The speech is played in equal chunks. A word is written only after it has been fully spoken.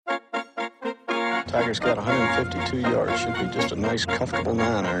Tiger's got 152 yards. Should be just a nice, comfortable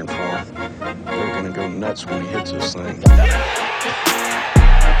 9-iron for him. They're going to go nuts when he hits this thing.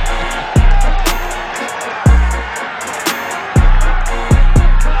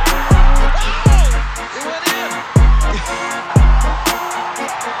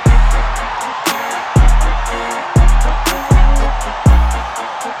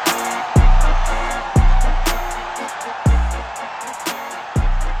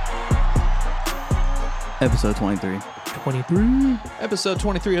 Episode 23. Episode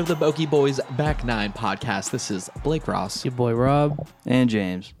 23 of the Bokeh Boys Back 9 podcast. This is Blake Ross. Your boy Rob. And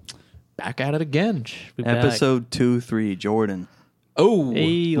James. Back at it again. We back. Episode 2-3, Jordan. Oh,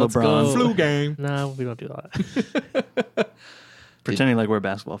 Hey, let's LeBron. go. flu game. No, we don't do that. Pretending like we're a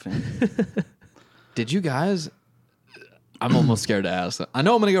basketball fan. Did you guys... I'm almost scared to ask. I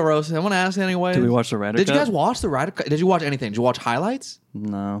know I'm going to go roast. I want to ask anyway. Did we watch the Ryder Did you Cup? guys watch the Ryder Cup? Did you watch anything? Did you watch highlights?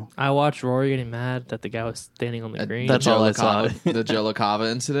 No. I watched Rory getting mad that the guy was standing on the green. That's all I saw. The Joe LaCava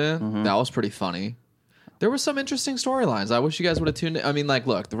incident. That was pretty funny. There were some interesting storylines. I wish you guys would have tuned in. I mean, like,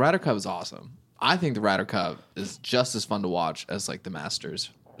 look, the Ryder Cup is awesome. I think the Ryder Cup is just as fun to watch as, like, the Masters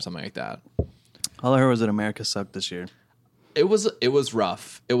or something like that. All I heard was that America sucked this year. It was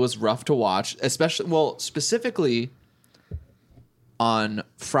rough. It was rough to watch, especially, well, specifically on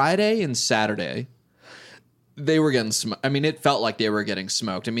Friday and Saturday. They were getting smoked. I mean, it felt like they were getting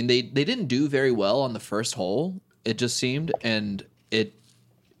smoked. I mean, they didn't do very well on the first hole, it just seemed, and it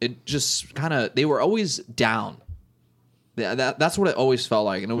just kind of, they were always down. That's what it always felt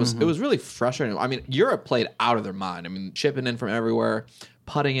like, and it was really frustrating. I mean, Europe played out of their mind. I mean, chipping in from everywhere,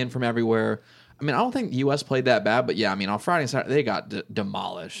 putting in from everywhere. I mean, I don't think the U.S. played that bad, but yeah, I mean, on Friday and Saturday, they got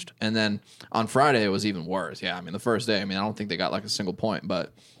demolished. And then on Friday, it was even worse. Yeah, I mean, the first day, I mean, I don't think they got like a single point,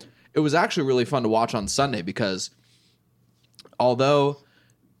 but it was actually really fun to watch on Sunday because although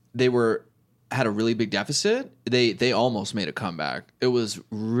they had a really big deficit, they almost made a comeback. It was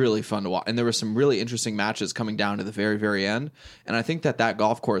really fun to watch. And there were some really interesting matches coming down to the very, very end. And I think that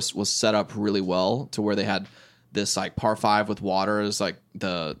golf course was set up really well to where they had this like par 5 with water as like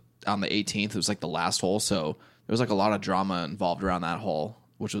on the 18th, it was like the last hole, so there was like a lot of drama involved around that hole,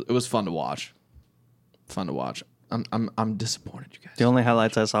 it was fun to watch. Fun to watch. I'm disappointed, you guys. The only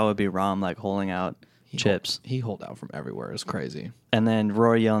highlights I saw would be Rom like holding out chips. He holed out from everywhere. It's crazy. And then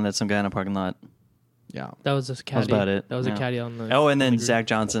Rory yelling at some guy in a parking lot. Yeah, That was just caddy. That was about it. That was Yeah. a caddy on the. Oh, and then on the green. Zach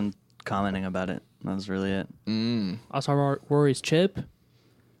Johnson commenting about it. That was really it. I saw Rory's chip.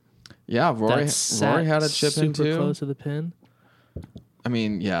 yeah. Rory That had a chip in super too. close to the pin. I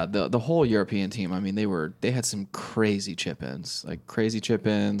mean, yeah, the whole European team. I mean, they had some crazy chip ins,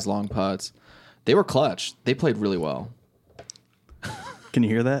 long putts. They were clutch. They played really well. Can you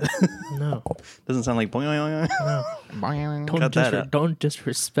hear that? No, Doesn't sound like boing, boing, boing. don't Cut that out. don't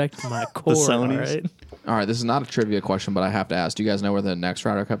disrespect my core. Sonys. All right. All right, this is not a trivia question, but I have to ask: do you guys know where the next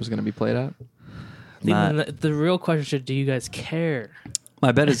Ryder Cup is going to be played at? The real question is, do you guys care?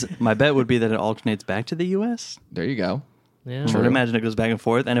 My bet would be that it alternates back to the U.S. There you go. Yeah. I would imagine it goes back and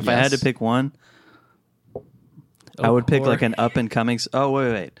forth. And if I had to Yes. pick one, I would pick like an up and coming. Oh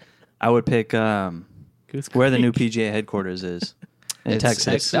wait! I would pick Goose where the new Creek. PGA headquarters is in It's-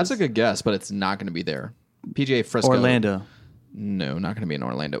 Texas. That's a good guess, but it's not going to be there. PGA Frisco. Orlando. No, not going to be in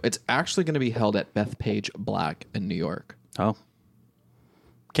Orlando. It's actually going to be held at Bethpage Black in New York. Oh,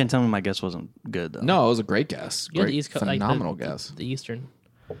 can't tell me my guess wasn't good though. No, it was a great guess. You had Great, the East Coast, like, phenomenal guess. The Eastern.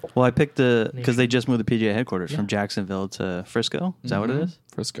 Well, I picked because they just moved the PGA headquarters from Jacksonville to Frisco. Is that what it is?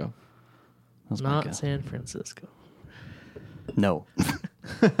 Frisco. That's my Not guess. San Francisco. No.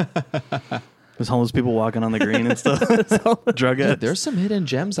 There's homeless people walking on the green and stuff. Drug Dude, addicts. there's some hidden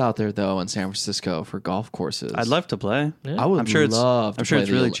gems out there, though, in San Francisco for golf courses. I'd love to play. Yeah. I would I'm sure love to I'm sure play it's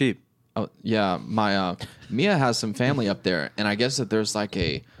the really Oli- cheap. Oh, yeah, my Mia has some family up there, and I guess that there's like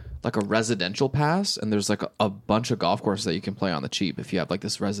a residential pass, and there's like a bunch of golf courses that you can play on the cheap if you have like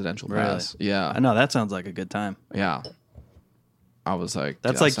this residential pass. Yeah, I know that sounds like a good time. yeah. I was like,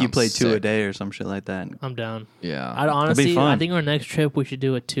 That's that like you sounds play 2 a sick. day or some shit like that. I'm down. Yeah, I'd honestly, fun. I think our next trip we should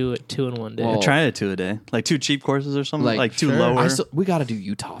do a two in one day. Well, Try it 2 a day, like 2 cheap courses or something, like 2 sure. lower. we got to do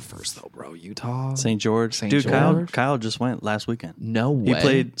Utah first, though, bro. Utah, St. George, St. dude. George. Kyle just went last weekend. No way. He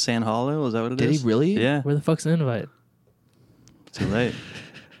played San Hollow. Is that what it is? Did he really? Yeah. Where the fuck's the invite? Too late.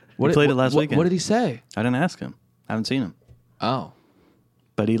 What He played it last weekend. What did he say? I didn't ask him. I haven't seen him, Oh,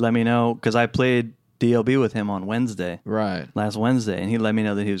 but he let me know because I played DLB with him on right. last Wednesday, and he let me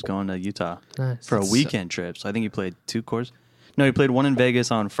know that he was going to Utah Nice. for a weekend trip. So I think he played 2 courses. No, he played one in Vegas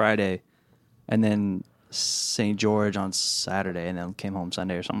on Friday, and then St. George on Saturday, and then came home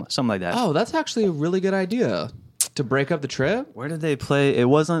Sunday or something like that. Oh, that's actually a really good idea. to break up the trip. Where did they play? It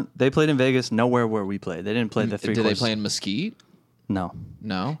wasn't. They played in Vegas. Nowhere where we played. They didn't play the 3 Did courses. they play in Mesquite? No.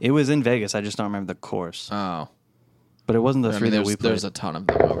 No. It was in Vegas. I just don't remember the course. Oh, But it wasn't the I 3 mean, that we played. there's a ton of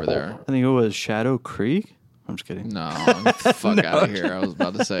them over there. I think it was Shadow Creek. I'm just kidding. No, fuck out of here. I was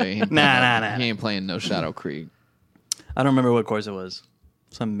about to say, he ain't Nah. He ain't playing no Shadow Creek. I don't remember what course it was.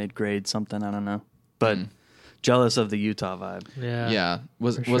 Some mid-grade something. I don't know. But jealous of the Utah vibe. Yeah.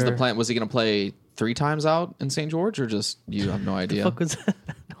 Was the sure. plan? Was he going to play 3 times out in St. George, or just you have no idea? Fuck was that?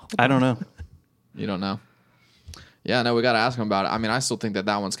 I don't know. You don't know. Yeah, no, we got to ask him about it. I mean, I still think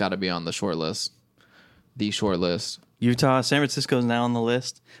that one's got to be on the short list. The short list. Utah, San Francisco's now on the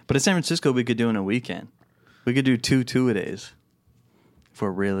list. But in San Francisco, we could do in a weekend. We could do 2 two-a-days if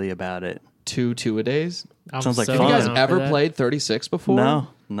we're really about it. 2 two-a-days? Sounds like Have fun. you guys down ever played 36 before?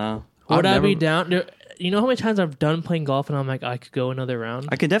 No. Would I've I be never- down? You know how many times I've done playing golf and I'm like, I could go another round?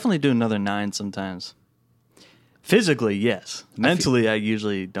 I could definitely do another 9 sometimes. Physically, yes. Mentally, I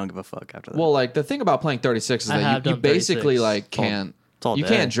usually don't give a fuck after that. Well, like the thing about playing 36 is I that have you done basically 36. like can't it's all you day.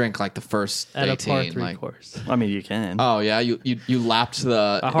 can't drink like the first At 18 a par 3 like course. I mean, you can. oh yeah you lapped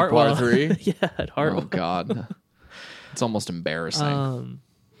the A par Hartwell. 3. Yeah, at Oh Hartwell. god, it's almost embarrassing.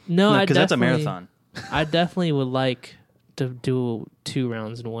 No, I because that's a definitely- marathon. I definitely would like to do 2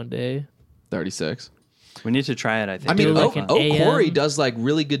 rounds in one day. 36. We need to try it, I think. I mean, Do like an Corey AM. does like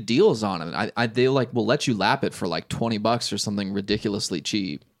really good deals on it. They like will let you lap it for like $20 or something ridiculously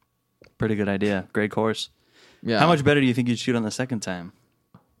cheap. Pretty good idea. Great course. Yeah. How much better do you think you'd shoot on the second time?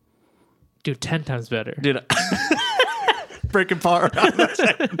 Do 10 times better. Dude, breaking par.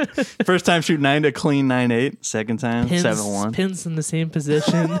 First time shoot 9 to clean 9-8. Second time, 7-1. Pins in the same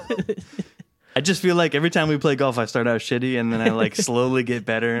position. I just feel like every time we play golf, I start out shitty and then I like slowly get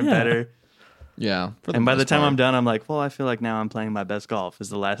better and Yeah. better. Yeah. for And by the most time part. I'm done, I'm like, well, I feel like now I'm playing my best golf. Is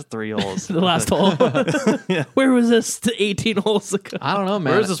the last 3 holes. The last hole. Where was this 18 holes ago? I don't know,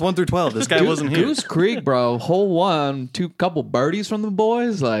 man. Where is this 1 through 12? This guy Goose, wasn't here. Goose Creek, bro. Hole 1, couple birdies from the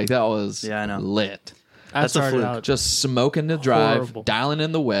boys. Like that was Yeah, I know. lit. I That's a started fluke. out. Just smoking the drive, Horrible. dialing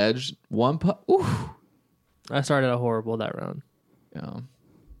in the wedge. One putt. Ooh. I started out horrible that round. Yeah.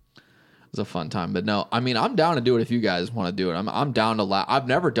 It was a fun time, but no, I mean, I'm down to do it if you guys want to do it. I'm down to lap. I've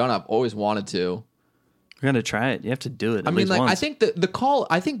never done it. I've always wanted to. We're gonna try it. You have to do it. I mean, like, once. I think the call.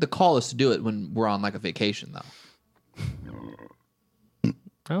 I think the call is to do it when we're on like a vacation, though.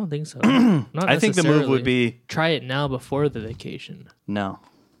 I don't think so. Not I think the move would necessarily. be try it now before the vacation. no.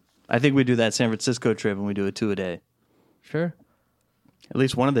 I think we do that San Francisco trip and we do it 2 a day. Sure. At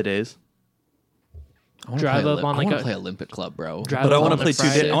least one of the days. I wanna Drive play up on, I like, want a- to play Olympic Club, bro. Drive But I up want on to a play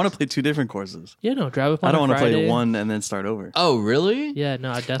Friday. I want to play 2 different courses. Yeah, no, drive up on I don't want to play one and then start over. Oh, really? Yeah,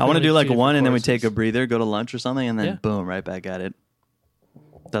 no, I definitely. I want to do like 2 one and then we different take a breather, go to lunch or something, and then Yeah. boom, right back at it.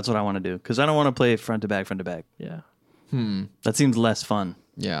 That's what I want to do because I don't want to play front to back, front to back. courses. That seems less fun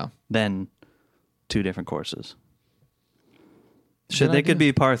Yeah. than 2 different courses. Shit, Good they idea. could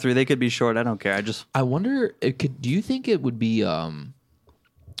be par 3, they could be short. I don't care. I just I wonder. Do you think it would be?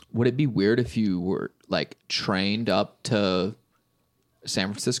 Would it be weird if you were like trained up to San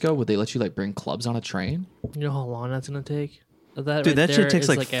Francisco? Would they let you like bring clubs on a train? Yeah. You know how long that's gonna take? That Dude, that shit there takes,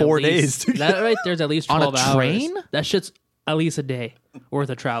 is, like, at 4 least- days to That right there's at least On a 12 hours. train? That shit's at least a day worth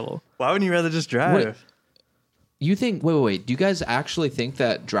of travel. why wouldn't you rather just drive? Wait. You think? Wait. Do you guys actually think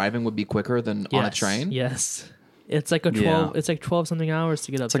that driving would be quicker than on a Yes, train? Yes. It's like a 12. Yeah. It's like 12 something hours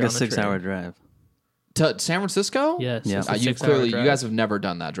to get up. It's like there a on 6-hour train. drive. To San Francisco? Yes. Yeah. it's a You 6-hour clearly, you drive. guys have never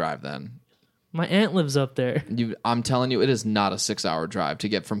done that drive. Then My aunt lives up there. I'm telling you, it is not a 6-hour drive to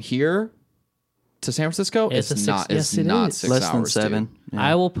get from here to San Francisco. It's It's a not. six- It's yes, it not is. 6 Less hours. than 7. Dude. Yeah.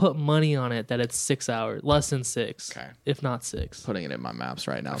 I will put money on it that it's 6 hours, less than 6, Okay. if not 6. Putting it in my maps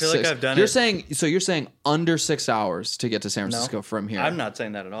right now. feel like 6. I've done You're it. saying so? You're saying under 6 hours to get to San Francisco from here. I'm not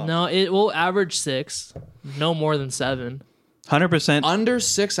saying that at all. No, it will average 6, no more than 7. 100%. Under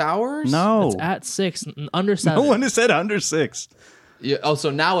 6 hours? No. It's at 6, under 7. No one has said under 6. Yeah, oh, so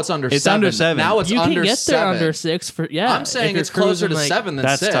now it's under It's 7. under 7. Now it's You can under get 7. there under 6 for I'm if saying you're it's closer to cruising, like- 7 than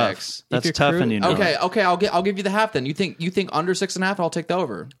That's 6. tough. That's you're tough, cru- and you know. Okay, I'll give you the half then. You think under 6.5? I'll take the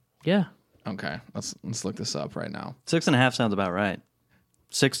over. Yeah. Okay, let's look this up right now. 6.5 sounds about right.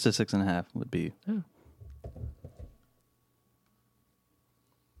 6 to 6.5 would be.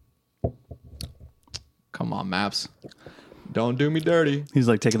 Come on, maps. Don't do me dirty. He's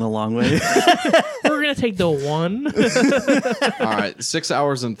like taking the long way. We're going to take the 1. All right, 6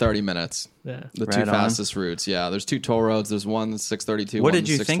 hours and 30 minutes. Yeah. The Right two on. fastest routes. Yeah, there's 2 toll roads. There's one that's 632. What one did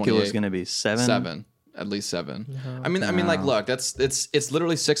you that's think it was 628. going to be? 7? 7, at least 7. I mean, like, look, it's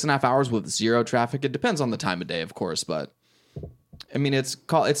literally 6.5 hours with 0 traffic. It depends on the time of day, of course, but I mean, it's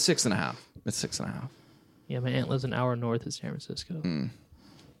 6.5. It's 6.5. Yeah, my aunt lives an hour north of San Francisco.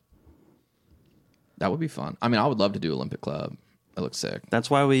 That would be fun. I mean, I would love to do Olympic Club. It looks sick. That's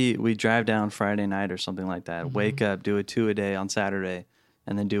why we drive down Friday night or something like that. Wake up, do a 2 a day on Saturday,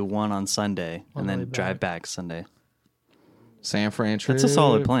 and then do 1 on Sunday, On and the then way drive back Sunday. San Fran trip. That's a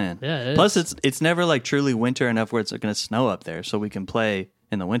solid plan. Yeah, it Plus, is. it's never like truly winter enough where it's going to snow up there, so we can play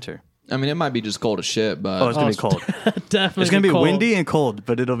in the winter. I mean, it might be just cold as shit, but Oh, it's going to be cold. Definitely. It's going to be cold. windy and cold,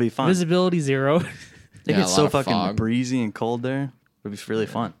 but it'll be fun. Visibility 0. It Yeah, gets a so lot of fucking fog. breezy and cold there. It'll be really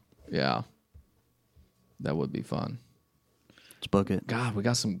fun. yeah, that would be fun. Let's book it. God, we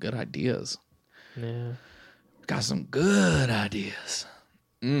got some good ideas. Yeah. Got some good ideas.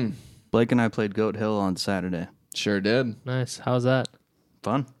 Blake and I played Goat Hill on Saturday. Sure did. Nice. How's that?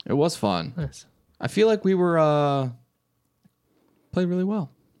 Fun. It was fun. Nice. I feel like we were played really well.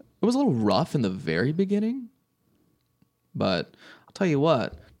 It was a little rough in the very beginning, but I'll tell you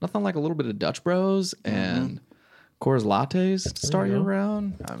what, nothing like a little bit of Dutch Bros and Coors Lattes to start you your go.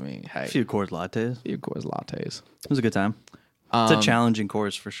 round. I mean, hey, A few Coors Lattes. Coors Lattes. It was a good time. It's a challenging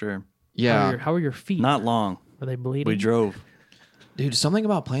course for sure. Yeah, How are your feet? Not long. Are they bleeding? We drove. dude, something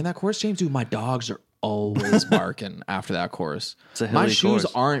about playing that course, James. Dude, my dogs are always barking after that course. It's a My hilly shoes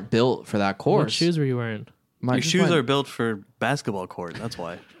course. aren't built for that course. What shoes were you wearing? My Your shoes are built for basketball court. That's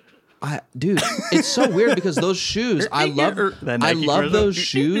why. Dude, it's so weird because those shoes, I love That Nike commercial. those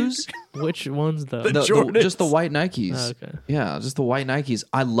shoes. Which ones though? Jordans. Just the white Nikes. Oh, okay. Yeah, just the white Nikes.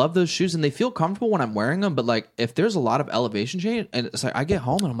 I love those shoes and they feel comfortable when I'm wearing them. But like, if there's a lot of elevation change, and it's like I get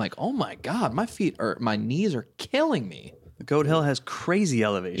home and I'm like, oh my god, my knees are killing me. Goat Hill has crazy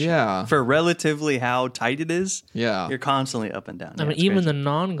elevation. Yeah. For relatively how tight it is, Yeah, you're constantly up and down. I Yeah, mean, it's even crazy. the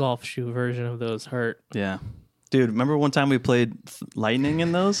non-golf shoe version of those hurt. Yeah. Dude, remember one time we played Lightning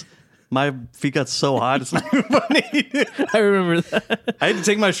in those? My feet got so hot, it's not even funny. I remember that. I had to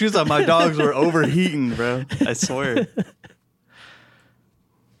take my shoes off. My dogs were overheating, bro. I swear.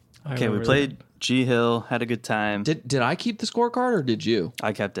 Okay, we played G Hill, had a good time. did I keep the scorecard or did you?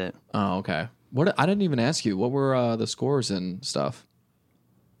 I kept it. Oh, okay. What I didn't even ask you. What were the scores and stuff?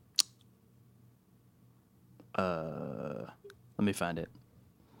 Let me find it.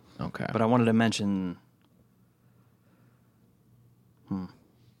 Okay, But I wanted to mention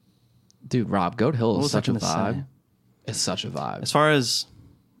dude, Rob, Goat Hill What is was I such a gonna vibe. say? It's such a vibe. as far as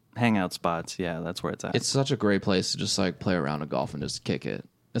hangout spots, yeah, that's where it's at. It's such a great place to just like play a round of golf and just kick it.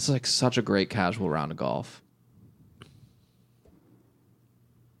 It's like such a great casual round of golf.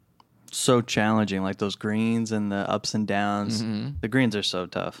 so challenging, like those greens and the ups and downs. The greens are so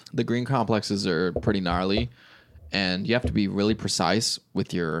tough. The green complexes are pretty gnarly, and you have to be really precise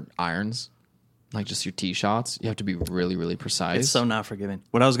with your irons, like just your tee shots. You have to be really, really precise. It's so not forgiving.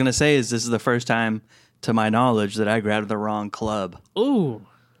 What I was gonna say is this is the first time, to my knowledge, that I grabbed the wrong club, Ooh,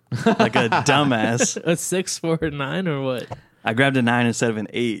 like a dumbass. a 6, 4, 9 or what? I grabbed a 9 instead of an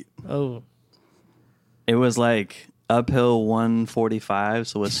 8. Oh, It was like uphill 145,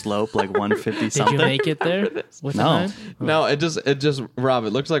 so a slope like 150 did something. you make it there with the No. 9? No, it just Rob, it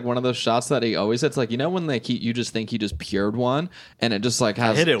looks like one of those shots that he always hits. Like, you know when you just think you just pured one, and it just like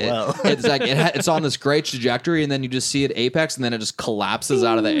has hit it well. It's like it's on this great trajectory, and then you just see it apex, and then it just collapses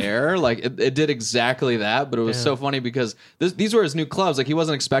out of the air. Like it did exactly that, but it was Yeah. so funny because these were his new clubs. Like he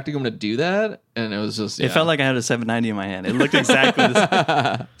wasn't expecting him to do that, and it was just It felt like I had a 790 in my hand. It looked exactly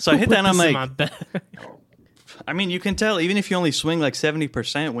the same. So I hit that and I'm This is my like, bad. I mean, you can tell even if you only swing like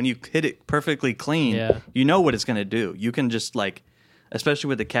 70%, when you hit it perfectly clean, Yeah. you know what it's going to do. You can just like, especially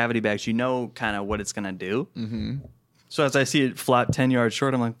with the cavity bags, you know kind of what it's going to do. Mm-hmm. So as I see it flop 10 yards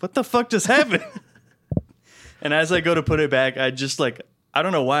short, I'm like, what the fuck just happened? And as I go to put it back, I just like, I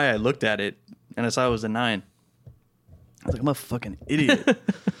don't know why I looked at it and I saw it was a 9. I was like, I'm a fucking idiot.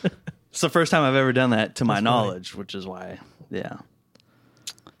 It's the first time I've ever done that to my That's knowledge, which is why, yeah.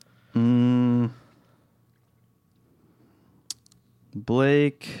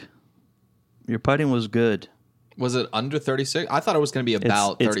 Blake, your putting was good. Was it under 36? I thought it was going to be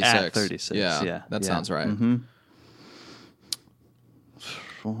about It's 36. at 36, yeah. That Yeah. sounds right.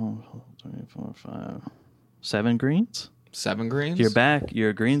 4, 3, 4, 5, 7 greens. 7 greens?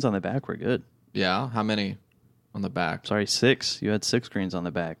 Your greens on the back were good. Yeah. How many on the back? Sorry, 6. You had 6 greens on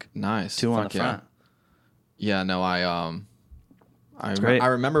the back. Nice. 2 on Fuck the front. Yeah, no, great. I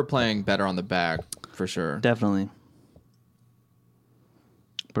remember playing better on the back for sure. Definitely.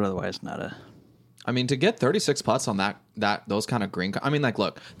 But otherwise, not a. I mean, to get 36 putts on those kind of green. I mean, like,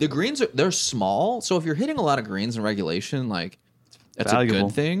 look, the greens they're small, so if you're hitting a lot of greens in regulation, like, it's Valuable. a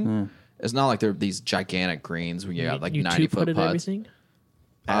good thing. It's not like they're these gigantic greens where you got like you 90 foot two-putted putts. everything?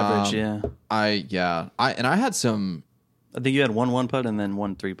 Average, yeah. I had some. I think you had 1 1 putt and then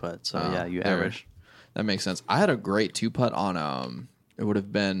 1 3 putt. So, yeah, you there. average. That makes sense. I had a great 2-putt on it would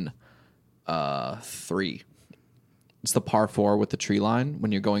have been 3. It's the par 4 with the tree line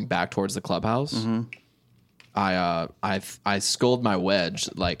when you're going back towards the clubhouse. Mm-hmm. I sculled my wedge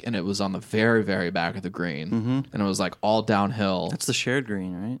and it was on the very, very back of the green, and it was like all downhill. That's the shared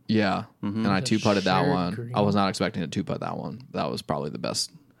green, right? Yeah, and I 2-putted that one. Green. I was not expecting to 2-putt that one. That was probably the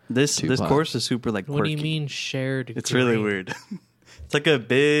best. This course is super quirky. What do you mean shared? It's green? really weird. It's like a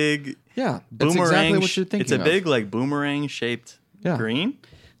big boomerang. Exactly what you're thinking. It's a big boomerang shaped green.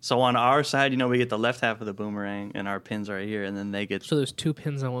 So on our side, we get the left half of the boomerang, and our pins are right here, and then they get. So there's 2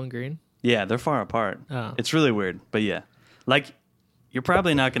 pins on one green. Yeah, they're far apart. Oh. It's really weird, but yeah, you're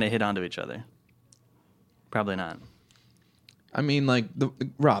probably not going to hit onto each other. Probably not. I mean,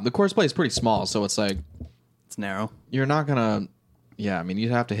 Rob, the course play is pretty small, so it's it's narrow. You're not gonna. Yeah, I mean,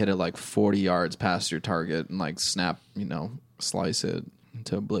 you'd have to hit it 40 yards past your target and snap, slice it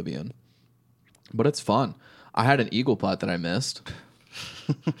into oblivion. But it's fun. I had an eagle putt that I missed.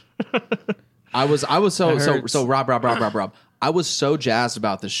 I was so Rob. I was so jazzed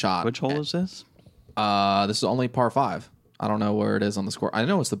about this shot. Which hole is this? This is only par 5. I don't know where it is on the score. I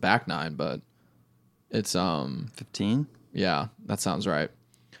know it's the back 9, but it's 15. Yeah, that sounds right.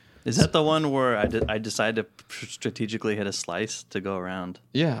 Is that the one where I decided to strategically hit a slice to go around?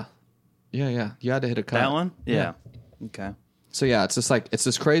 Yeah. You had to hit a cut. That one? Yeah. Okay. So yeah, it's just it's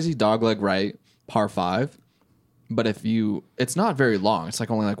this crazy dogleg right par 5. But it's not very long. It's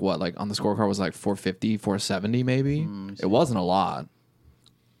only on the scorecard was 450, 470 maybe. It wasn't a lot.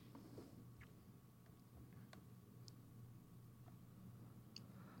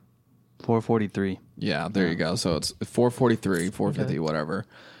 $443. Yeah, there you go. So it's 443, 450, whatever.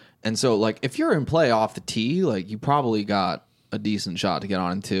 And so if you're in play off the tee, you probably got a decent shot to get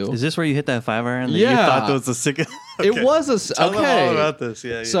on in 2. Is this where you hit that 5-iron that you thought that was the sickest? Okay. It was Tell them all about this.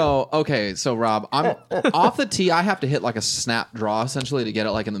 Yeah. So Rob, I'm off the tee. I have to hit a snap draw essentially to get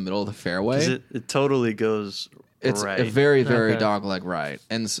it in the middle of the fairway. It totally goes. It's right. a very, very dogleg right,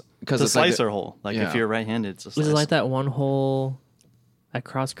 and because it's a slicer hole. If you're right-handed, it's a slicer. Was it like that one hole at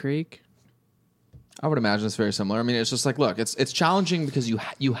Cross Creek? I would imagine it's very similar. I mean, it's just look, it's challenging because you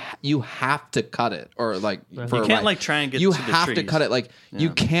have to cut it or you can't try and get. You to the have trees. to cut it. You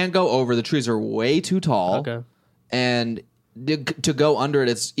can't go over. The trees are way too tall. Okay. And to go under it,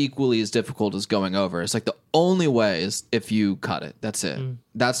 it's equally as difficult as going over. It's the only way is if you cut it. That's it.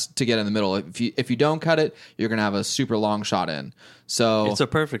 That's to get in the middle. If you don't cut it, you're gonna have a super long shot in. So it's a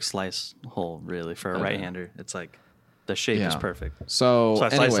perfect slice hole, really, for a right-hander. It's the shape is perfect. So I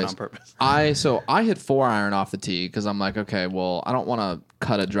sliced it on purpose. I hit 4-iron off the tee because I'm okay, well, I don't want to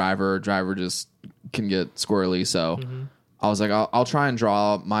cut a driver. Driver just can get squirrely. So I was I'll try and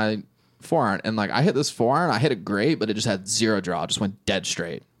draw my 4-iron, and I hit this 4-iron. I hit it great, but it just had 0 draw. It just went dead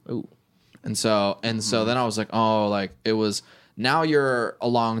straight. Ooh. And so then I was it was. Now you're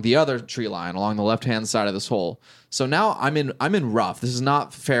along the other tree line, along the left hand side of this hole. So now I'm in rough. This is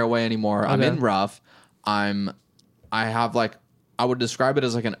not fairway anymore. Okay. I'm in rough. I have I would describe it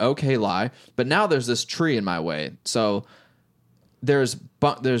as an okay lie, but now there's this tree in my way. So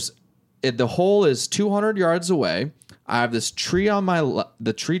the hole is 200 yards away. I have this tree on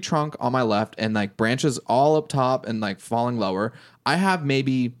the tree trunk on my left, and branches all up top and falling lower. I have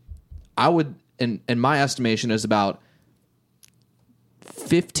in my estimation is about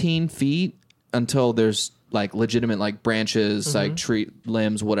 15 feet until there's legitimate branches, tree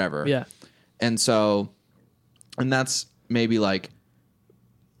limbs, whatever. Yeah. And that's maybe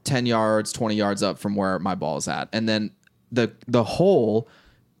 10 yards, 20 yards up from where my ball is at. And then the hole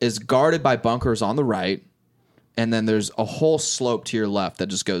is guarded by bunkers on the right. And then there's a whole slope to your left that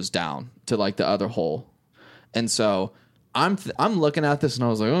just goes down to the other hole. And so I'm looking at this and I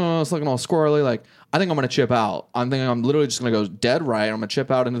was it's looking all squirrely. I think I'm going to chip out. I'm literally just going to go dead right. I'm going to chip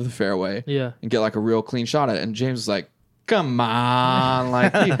out into the fairway. Yeah. And get a real clean shot at it. And James is come on,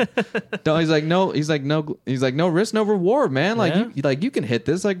 he's no risk, no reward, man. You can hit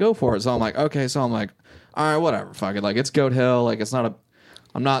this, go for it. So I'm okay. So I'm all right, whatever, fuck it. It's Goat Hill. It's not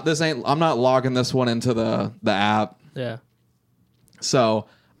I'm not logging this one into the app. Yeah. So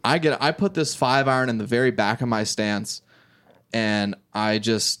I put this 5-iron in the very back of my stance, and I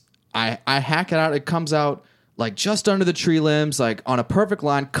hack it out. It comes out just under the tree limbs, on a perfect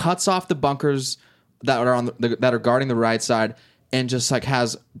line, cuts off the bunkers that are that are guarding the right side, and just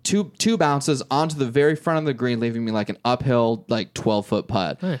has two bounces onto the very front of the green, leaving me an uphill 12-foot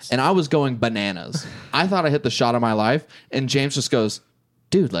putt. Nice. And I was going bananas. I thought I hit the shot of my life, and James just goes,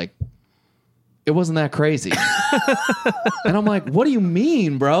 dude, it wasn't that crazy. And I'm what do you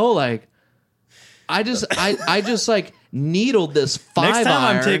mean, bro? I just like needled this 5 Next time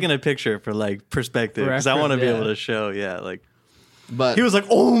iron. I'm taking a picture for like perspective because I want to be Reference, able yeah. to show. Yeah, like but he was like,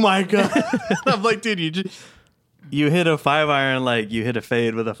 "Oh my god!" I'm like, "Dude, you hit a 5 iron like you hit a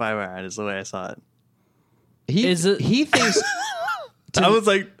fade with a 5 iron." Is the way I saw it. he thinks I was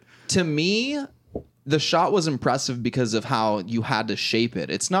like, to me, the shot was impressive because of how you had to shape it.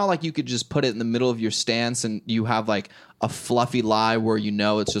 It's not like you could just put it in the middle of your stance and you have like a fluffy lie where you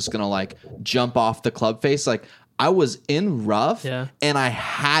know it's just gonna like jump off the club face. Like I was in rough and I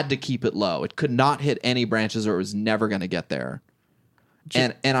had to keep it low. It could not hit any branches or it was never gonna get there.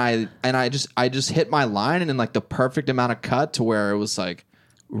 And I just hit my line and in like the perfect amount of cut to where it was like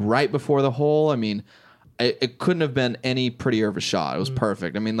right before the hole. I mean, it couldn't have been any prettier of a shot. It was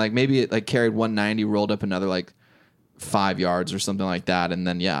perfect. I mean, like maybe it like carried 190, rolled up another like 5 yards or something like that, and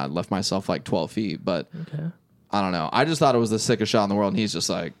then I left myself like 12 feet. But I don't know. I just thought it was the sickest shot in the world, and he's just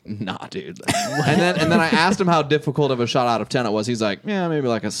like, nah, dude. and then I asked him how difficult of a shot out of 10 it was. He's like, yeah, maybe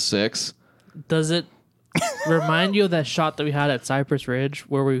like a 6. Does it remind you of that shot that we had at Cypress Ridge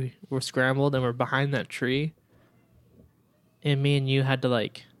where we were scrambled and we're behind that tree, and me and you had to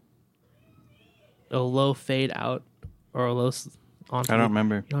like a low fade out or a low onto? I don't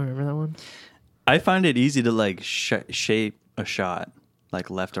remember. You don't remember that one? I find it easy to like shape a shot like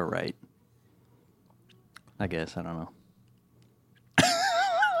left or right. I guess I don't know.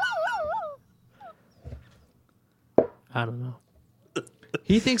 I don't know.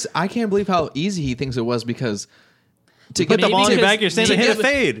 He thinks I can't believe how easy he thinks it was because to Put the ball in your because- back of your stance and hit a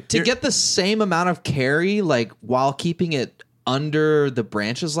fade. to get the same amount of carry like while keeping it under the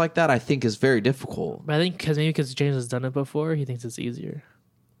branches like that, I think is very difficult. But I think because James has done it before, he thinks it's easier.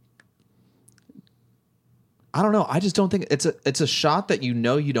 I don't know. I just don't think it's a shot that you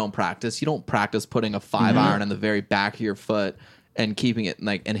don't practice. You don't practice putting a 5 iron on the very back of your foot and keeping it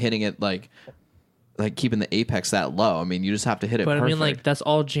like and hitting it like keeping the apex that low. I mean, you just have to hit it. But perfect. I mean, like that's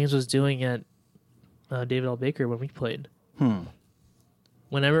all James was doing at David L. Baker when we played.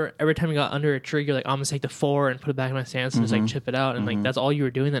 Every time you got under a tree, you're like, I'm gonna take the 4 and put it back in my stance and just like chip it out, and like that's all you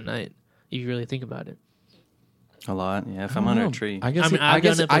were doing that night. If you really think about it. A lot, yeah. If I'm under a tree, I guess I mean, I I've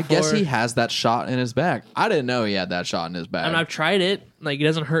done it guess before. he has that shot in his bag. I didn't know he had that shot in his bag. I mean, I've tried it. Like it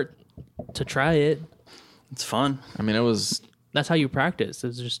doesn't hurt to try it. it's fun. I mean, it was. That's how you practice.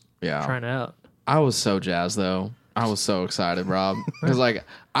 It's just trying it out. I was so jazzed though. I was so excited, Rob, because like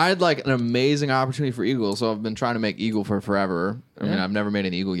I had like an amazing opportunity for eagle. So I've been trying to make eagle for forever. I mean, I've never made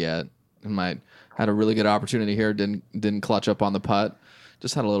an eagle yet. And had a really good opportunity here. Didn't clutch up on the putt.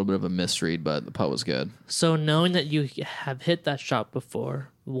 Just had a little bit of a misread, but the putt was good. So knowing that you have hit that shot before,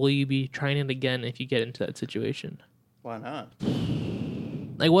 will you be trying it again if you get into that situation? Why not?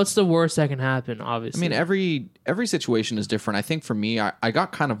 Like, what's the worst that can happen? Obviously, I mean, every situation is different. I think for me, I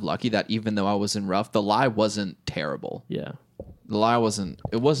got kind of lucky that even though I was in rough, the lie wasn't terrible. yeah. The lie wasn't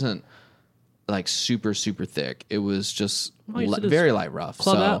like super, super thick. It was just you said it's very light rough.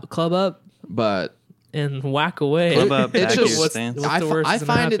 Club up, But and whack away. Club up, it's back just- your stance. what's the worst I that's gonna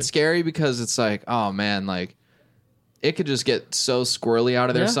find happen? it scary because it's like, oh man, like it could just get so squirrely out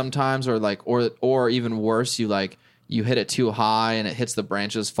of there Yeah. sometimes, or like, or even worse, you hit it too high and it hits the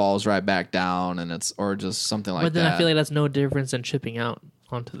branches, falls right back down, and it's or just something like But then that. I feel like that's no difference than chipping out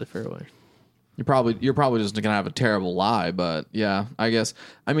onto the fairway. You're probably just gonna have a terrible lie, but yeah, I guess.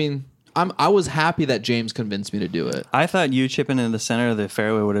 I mean, I was happy that James convinced me to do it. I thought you chipping in the center of the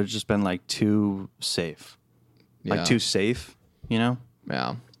fairway would have just been like too safe, Yeah. like too safe. You know?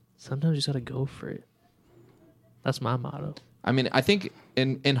 Yeah. Sometimes you just gotta go for it. That's my motto. I mean, I think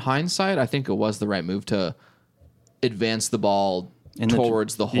in hindsight, I think it was the right move to advance the ball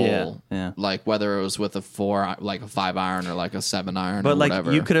towards the hole. Yeah. Like whether it was with a 4, like a 5 iron or like a 7 iron But or like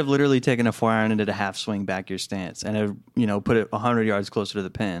whatever. you could have literally taken a 4 iron and did a half swing back your stance and it, put it 100 yards closer to the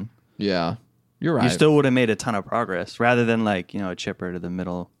pin. Yeah. You're right. You still would have made a ton of progress rather than like, a chipper to the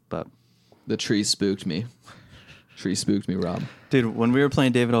middle. But The tree spooked me. Tree spooked me, Rob. dude, when we were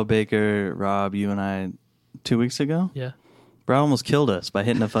playing David L. Baker, Rob, you and I 2 weeks ago, Yeah, bro almost killed us by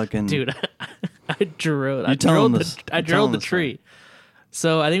hitting a fucking dude. I drilled. You I tell drilled him the. this. I You tell drilled him the this, tree.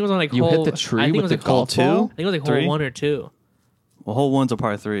 So I think it was on like You hit hole. the tree I think with it was the like golf hole ball? I think it was like Three? hole 1 or 2. well, hole 1's a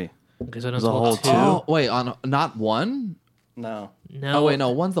par 3. Okay, so it was was a hole hole 2. two. Oh, wait, on not 1? No. No. Oh, wait,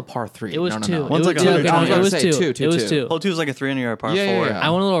 no, 1's the par 3. It was no, no, 2. No. One's it like was 100. 2. I was It gonna was say 2. two, It was two. 2. Hole 2 is like a 300-yard par Yeah, 4. yeah, yeah. I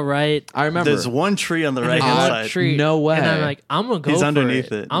went a little right. I remember. There's one tree on the right and hand there's side. one tree. No way. And I'm like, I'm gonna go He's for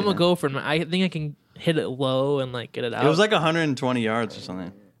underneath it. it, I'm yeah. gonna go for it. I think I can hit it low and like get it out. It was like 120 yards or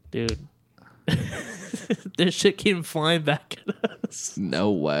something. dude. This shit came flying back at us.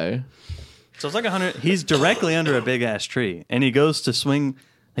 No way. So it's like 100. He's directly under a big ass tree, and he goes to swing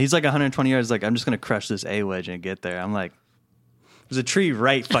He's like 120 yards. Like, I'm just going to crush this A wedge and get there. I'm like, there's a tree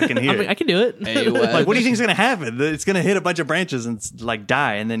right fucking here. I mean, I can do it. Like, what do you think's going to happen? It's going to hit a bunch of branches and like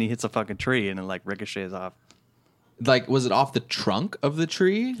die. And then he hits a fucking tree and it like ricochets off. Like, was it off the trunk of the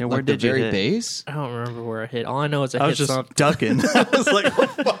tree? Yeah, where like did the you very hit? base? I don't remember where I hit. All I know is I I hit was just something. ducking. I was like, oh,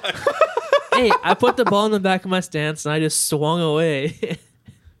 fuck. Hey, I put the ball in the back of my stance and I just swung away.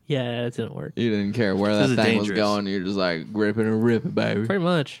 Yeah, it didn't work. You didn't care where This that is thing was dangerous. going. You're just like gripping and ripping, baby. Pretty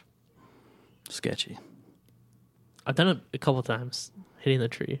much. Sketchy. I've done it a couple times, hitting the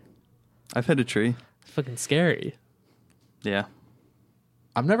tree. I've hit a tree. It's fucking scary. Yeah.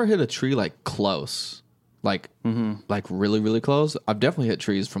 I've never hit a tree like close, like really, really close. I've definitely hit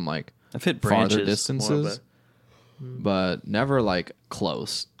trees from like I've hit branches. farther distances, but never like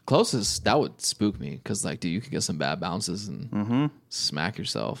close. Closest that would spook me because like, dude, you could get some bad bounces and smack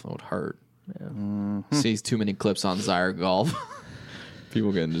yourself. It would hurt. Yeah. Sees too many clips on Zyre Golf.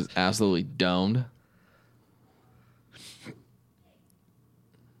 People getting just absolutely domed.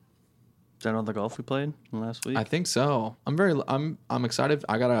 Is that all the golf we played last week? I think so. I'm excited.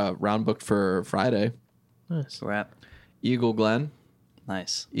 I got a round booked for Friday. Nice. Wrap. Eagle Glen.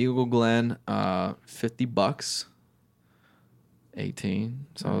 Nice. Eagle Glen, $50. 18.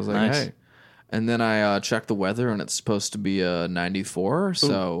 So I was like, Nice. hey. And then I checked the weather and it's supposed to be a 94.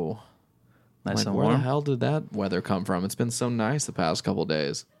 So Nice like, and where warm. the hell did that weather come from? It's been so nice the past couple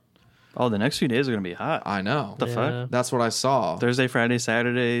days. Oh, the next few days are going to be hot. I know. The fuck? That's what I saw. Thursday, Friday,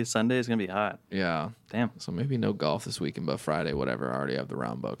 Saturday, Sunday is going to be hot. Yeah. Damn. So maybe no golf this weekend, but Friday, whatever. I already have the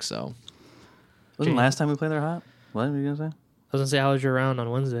round book. So Wasn't last time we played there hot? What were you going to say? I was gonna say, how was your round on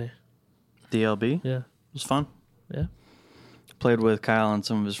Wednesday? DLB? Yeah. It was fun. Yeah. Played with Kyle and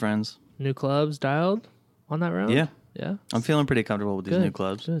some of his friends. New clubs dialed on that round? Yeah. Yeah. I'm feeling pretty comfortable with these Good. new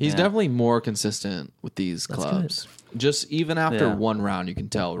clubs. Good. he's Yeah. definitely more consistent with these That's clubs. Just even after Yeah. one round, you can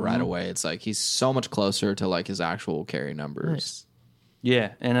tell right away. It's like he's so much closer to like his actual carry numbers. Nice.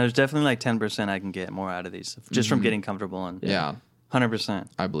 Yeah, and there's definitely like 10% I can get more out of these just from getting comfortable and Yeah, 100%.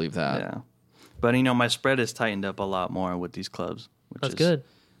 I believe that. Yeah. But you know, my spread is tightened up a lot more with these clubs, which That's is good.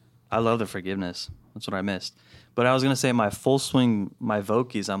 I love the forgiveness. That's what I missed. But I was gonna say my full swing, my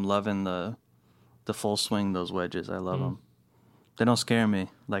Vokies. I'm loving the full swing. Those wedges, I love them. They don't scare me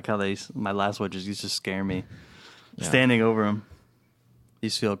like how my last wedges used to scare me. Yeah. Standing over them,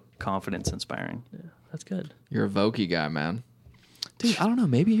 these feel confidence inspiring. Yeah. That's good. You're a Vokey guy, man. Dude, I don't know.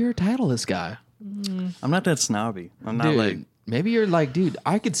 Maybe you're a Titleist guy. I'm not that snobby. I'm not Dude, like maybe you're like, dude,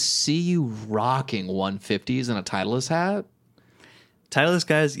 I could see you rocking 150s and a Titleist hat. Titleist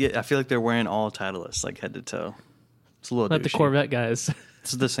guys. Yeah, I feel like they're wearing all Titleists, like head to toe. It's a little Like the douchey. Corvette guys.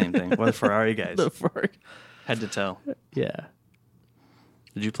 It's the same thing. Or the Ferrari guys, The fork. head to toe. Yeah.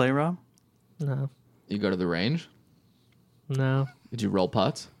 Did you play, Rob? No. You go to the range? No. Did you roll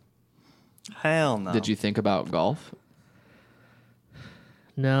putts? Hell no. Did you think about golf?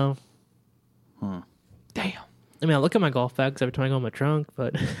 No. Damn. I mean, I look at my golf bags every time I go in my trunk,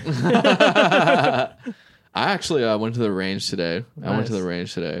 but I actually went to the range today. I went to Nice. the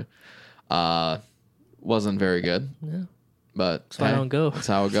range today. Wasn't very good, yeah. but why I don't go. That's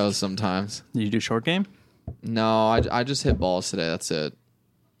how it goes sometimes. Did you do short game? No, I just hit balls today. That's it.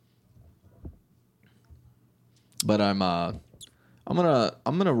 But I'm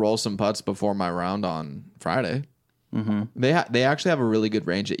gonna roll some putts before my round on Friday. Mm-hmm. They actually have a really good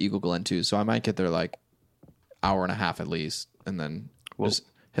range at Eagle Glen too, so I might get there like hour and a half at least, and then just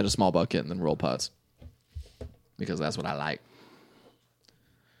hit a small bucket and then roll putts because that's what I like.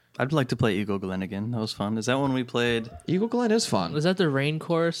 I'd like to play Eagle Glen again. That was fun. Is that when we played? Eagle Glen is fun. Was that the rain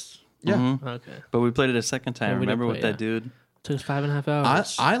course? Yeah. Mhm. Okay. But we played it a second time. Yeah, we did Remember play, with that yeah. dude? Took us 5.5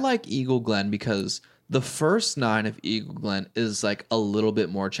 hours. I like Eagle Glen because the first 9 of Eagle Glen is like a little bit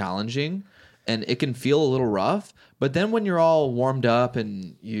more challenging and it can feel a little rough. But then when you're all warmed up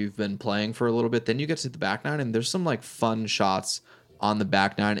and you've been playing for a little bit, then you get to the back 9 and there's some like fun shots on the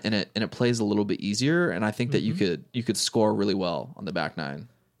back 9 and it plays a little bit easier. And I think that you could score really well on the back 9.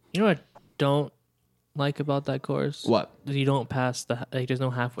 You know what I don't like about that course? What? You don't pass there's no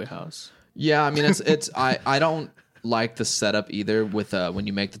halfway house. Yeah, I mean it's I don't like the setup either with when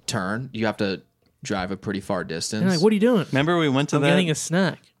you make the turn, you have to drive a pretty far distance. And like, what are you doing? Remember we went to I'm that? getting a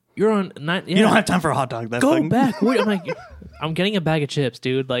snack. You're on 9. Yeah. You don't have time for a hot dog. That Go fucking- back. What, I'm like, I'm getting a bag of chips,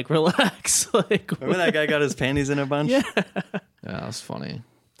 dude. Like, relax. Like, Remember that guy got his panties in a bunch? Yeah. Yeah, that's funny.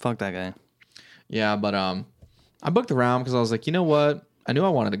 Fuck that guy. Yeah, but I booked the round because I was like, you know what? I knew I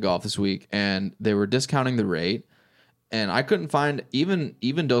wanted to golf this week, and they were discounting the rate, and I couldn't find even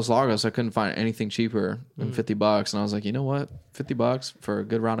Dos Lagos. I couldn't find anything cheaper than $50, and I was like, you know what? $50 for a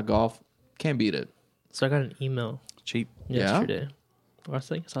good round of golf, can't beat it. So I got an email Cheap. Yeah? yesterday I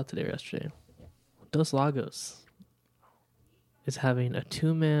think I saw today or yesterday. Dos Lagos is having a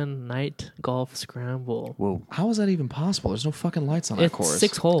 2-man night golf scramble. Whoa. How is that even possible? There's no fucking lights on that It's course.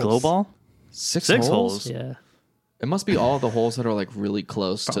 6 holes. Glow ball? Six Six holes? holes? Yeah. It must be all the holes that are like really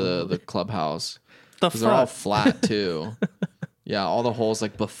close to the clubhouse. The Because they're all fuck? flat too. Yeah, all the holes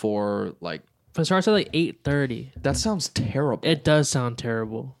like before, like, But it starts at like 8:30. that sounds terrible. It does sound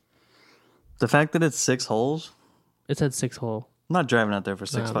terrible. The fact that it's 6 holes? It said 6 hole. I'm not driving out there for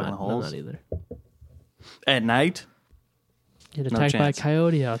 6 No, fucking I'm holes. not either. At night? Get No attacked by a chance.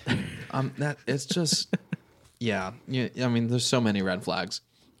 coyote out there. That it's just, yeah. I mean, there's so many red flags.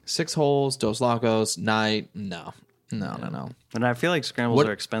 6 holes, Dos Lagos, night. No. And I feel like scrambles What-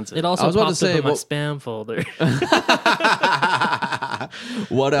 are expensive. It also I was about to popped say, up in my what- spam folder.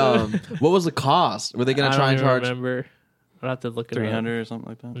 What was the cost? Were they going I to try don't and even charge? remember. I'll have to look it up. 300 or something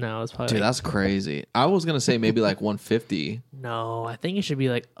like that. No, it's probably Dude, that's crazy. I was going to say maybe like 150. no. I think it should be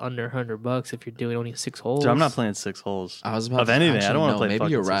like under $100 if you're doing only 6 holes. Dude, I'm not playing 6 holes. I was about of to anything. I actually, don't want to no, play maybe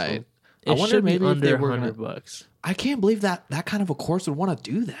fucking you're 6 right. holes. It I wonder should be maybe if under they were gonna- $100. I can't believe that kind of a course would want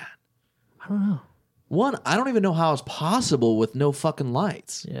to do that. I don't know. One, I don't even know how it's possible with no fucking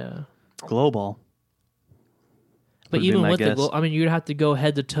lights. Yeah. Glow ball. But Would be even my with the guess. glow, I mean, you'd have to go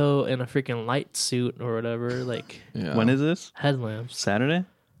head to toe in a freaking light suit or whatever, like Yeah. When is this? headlamps. Saturday?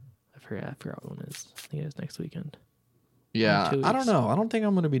 I forgot when it is. I think it is next weekend. Yeah, 2 I don't weeks. know. I don't think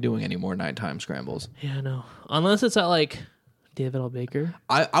I'm going to be doing any more nighttime scrambles. Yeah, I know. Unless it's at like David L. Baker.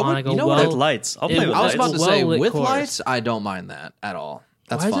 I On, would, like, you a know well- what? With lights. I'll It- play with I was lights. about to say, well-lit with course. lights, I don't mind that at all.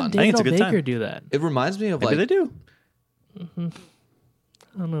 That's Why fun. doesn't I think David it's a L. good Baker time. do that? It reminds me of Maybe they like, do.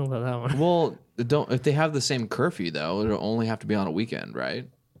 I don't know about that one. well, if they have the same curfew though, it'll only have to be on a weekend, right?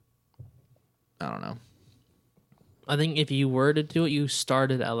 I don't know. I think if you were to do it, you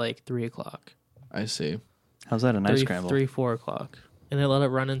started at like 3 o'clock. I see. How's that a nice 3, scramble? 3, 4 o'clock. And they let it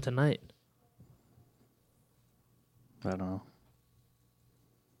run into night. I don't know.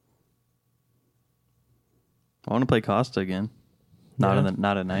 I want to play Costa again. Not Yeah.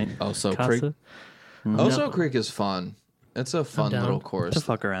 not at night. Oso Casa. Creek. Mm-hmm. Oso No. Creek is fun. It's a fun down. little course. To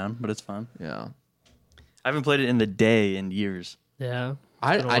fuck around, but it's fun. Yeah. I haven't played it in the day in years. Yeah.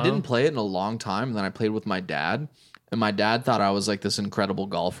 I Been a while. didn't play it in a long time. And then I played with my dad. And my dad thought I was like this incredible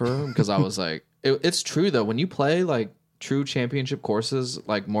golfer because I was like, it's true though. When you play like true championship courses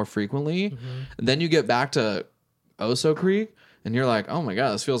like more frequently, and then you get back to Oso Creek and you're like, oh my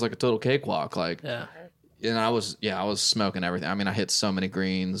God, this feels like a total cakewalk. Like, Yeah. and I was smoking everything. I mean, I hit so many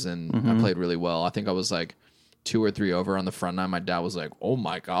greens and I played really well. I think I was like 2 or 3 over on the front nine. My dad was like, oh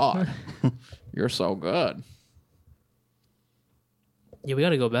my God, you're so good. Yeah, we got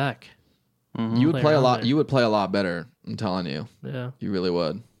to go back. You would Play play a around lot. there. You would play a lot better. I'm telling you, Yeah. you really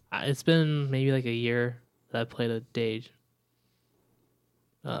would. It's been maybe like a year that I played a day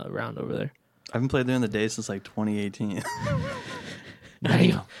round over there. I haven't played there in the day since like 2018. I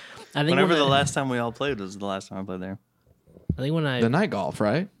think Whenever when the I- last time we all played was the last time I played there. I think when I The night golf,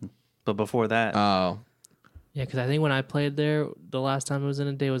 right? But before that, Oh, yeah, because I think when I played there, the last time it was in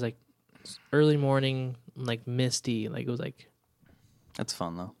a day was like early morning, like misty. Like it was like, that's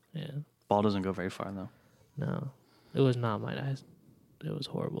fun though. yeah, Ball doesn't go very far though. no, it was not my nice. It was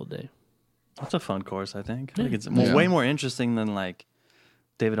a horrible day. It's a fun course, I think. Yeah. Like it's Yeah. way more interesting than like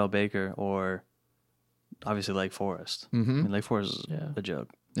David L. Baker or obviously Lake Forest. I mean, Lake Forest is Yeah. a joke.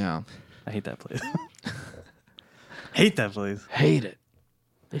 yeah. I hate that place. Hate that place. Hate it.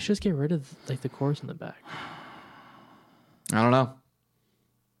 They should just get rid of like the course in the back. I don't know.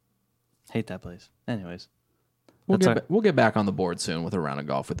 Hate that place. Anyways, We'll That's get we'll get back on the board soon with a round of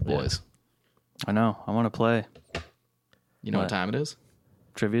golf with the boys. I know. I want to play. You know what What? time it is?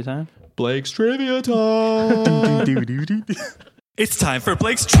 Trivia time? Blake's trivia time. It's time for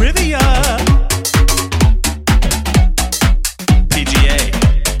Blake's Trivia. PGA.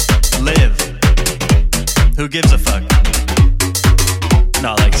 Live. Who gives a fuck?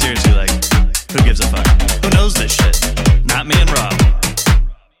 No, like seriously, like who gives a fuck? Who knows this shit? Not me and Rob.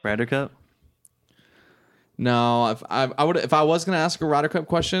 Ryder Cup? No, if I was going to ask a Ryder Cup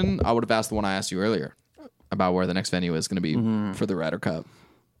question, I would have asked the one I asked you earlier about where the next venue is going to be for the Ryder Cup.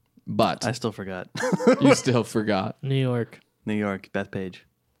 But I still forgot. you still forgot New York. New York, Bethpage.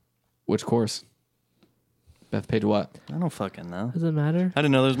 which course. Bethpage what? I don't fucking know. Does it matter? I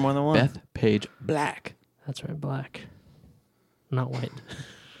didn't know there's more than one. Bethpage Black. That's right, black, not white.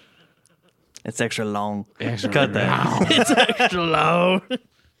 It's extra long. Extra Cut that. It's extra low.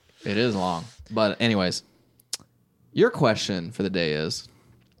 It is long. But anyways, your question for the day is,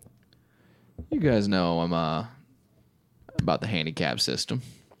 you guys know I'm about the handicap system.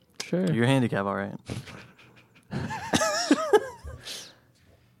 Sure. Your handicap, all right.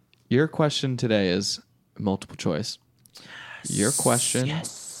 Your question today is multiple choice. Your question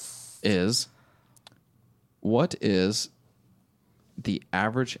is, what is the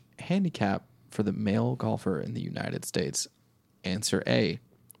average handicap for the male golfer in the United States? Answer A,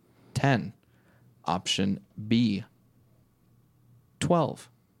 10. Option B, 12.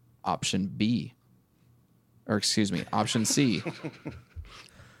 Option C,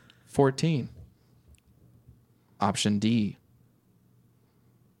 14. Option D,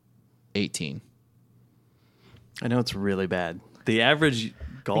 18. I know it's really bad. The average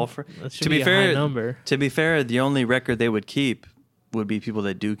golfer, That should to be be a fair, high number. to be fair, the only record they would keep would be people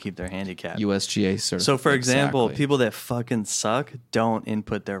that do keep their handicap. USGA certified. So, for example, Exactly. people that fucking suck don't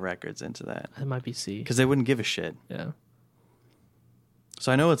input their records into that That might be C. because they wouldn't give a shit. Yeah.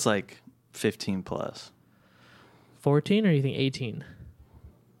 So I know it's like 15 plus. 14 or you think 18?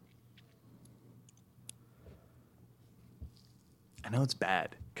 I know it's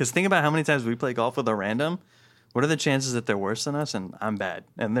bad because think about how many times we play golf with a random. What are the chances that they're worse than us and I'm bad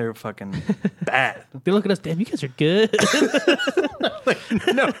and they're fucking bad? They look at us, damn, you guys are good.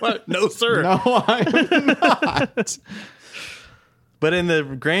 No, sir. No, I'm not. But in the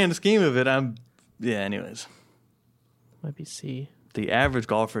grand scheme of it, anyways. Might be C. The average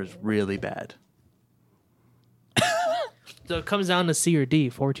golfer is really bad. So it comes down to C or D,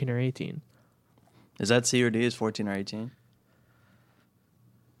 14 or 18. Is that C or D? Is 14 or 18?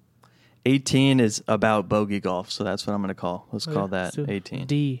 18 is about bogey golf, so that's what I'm going to call. Let's call that So 18.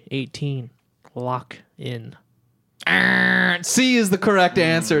 D, 18. Lock in. C is the correct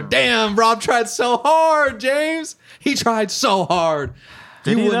answer. Damn, Rob tried so hard, James. He tried so hard.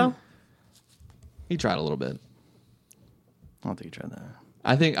 Did he, wouldn't- though? He tried a little bit. I don't think you tried that.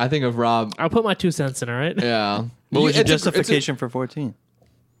 I think of Rob. I'll put my 2 cents in, all right? Yeah. What was your It's a- justification for 14?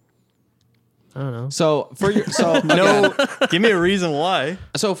 I don't know. So for your No, give me a reason why.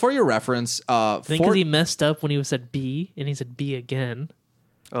 So for your reference, I think because he messed up when he said B, and he said B again.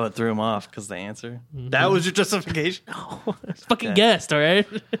 Oh, it threw him off because the answer. That was your justification. Fucking Okay. guessed, all right?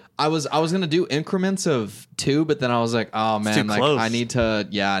 I was gonna do increments of 2, but then I was like, oh man, too like close. I need to.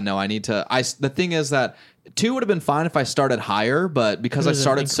 Yeah, no, I need to. The thing is that 2 would have been fine if I started higher, but because I It was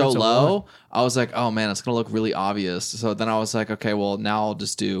started so increments of low, one. I was like, oh man, it's gonna look really obvious. So then I was like, okay, well now I'll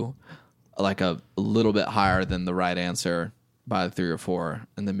just do like a little bit higher than the right answer by 3 or 4,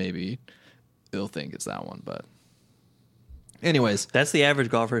 and then maybe they'll think it's that one. But anyways, That's the average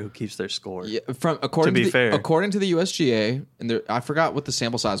golfer who keeps their score. yeah, according To be fair. according to the USGA, and I forgot what the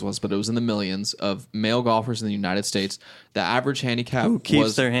sample size was, but it was in the millions of male golfers in the United States. The average handicap Who keeps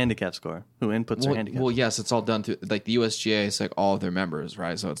was their handicap score? Who inputs their handicap? well, yes, it's all done through like the USGA. It's like all of their members,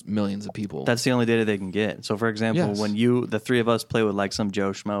 right? So it's millions of people. That's the only data they can get. So, for example, Yes. when the 3 of us play with like some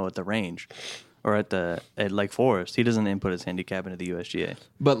Joe Schmo at the range or at Lake Forest, he doesn't input his handicap into the USGA.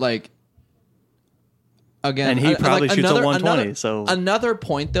 But like again, And he probably shoots a 120, Another, so- another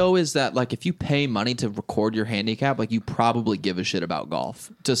point though is that like if you pay money to record your handicap, like you probably give a shit about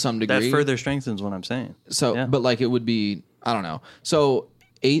golf to some degree. That further strengthens what I'm saying. So, Yeah. but like it would be, I don't know. So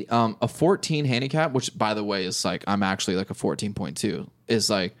a 14 handicap, which by the way is like I'm actually like a 14.2, is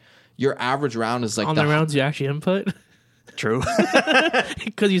like your average round is like On the rounds you actually input? True.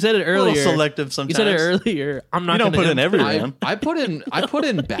 Because you said it A little earlier. selective sometimes. You said it earlier. I'm not You don't gonna put in every input. round. I put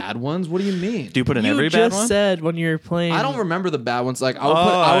in bad ones. What do you mean? Do you put in You every just bad one? said when you're playing. I don't remember the bad ones. Like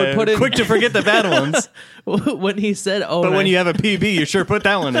I would put in Quick to forget the bad ones. when he said, "Oh," But when you have a PB, you sure put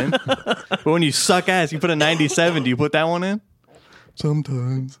that one in. But when you suck ass, you put a 97. Do you put that one in?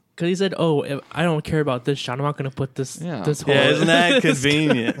 Sometimes. because he said, "Oh, if I don't care about this shot. I'm not going to put this Yeah. this hole." Yeah, isn't that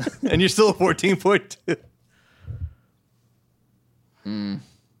convenient? And you're still a 14.2.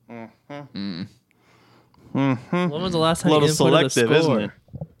 When was the last time A you little inputted selective, a isn't score? it?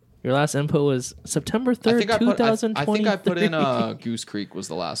 Your last input was September I 3rd, think I put. I 2023. think I put in Goose Creek was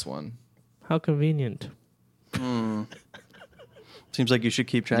the last one. How convenient. Seems like you should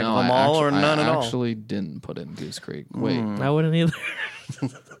keep track No, of them all or none I at all. actually didn't put in Goose Creek. Wait, I wouldn't either.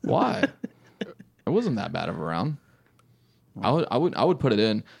 why? It wasn't that bad of a round. I would put it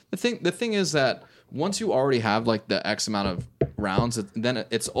in. The thing is that once you already have like the X amount of rounds, then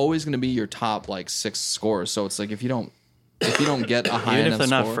it's always going to be your top like 6 scores. So it's like if you don't get a high Even enough if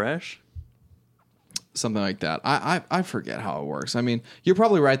they're not score, fresh? something like that. I forget how it works. I mean, you're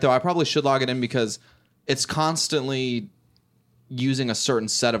probably right though. I probably should log it in because it's constantly using a certain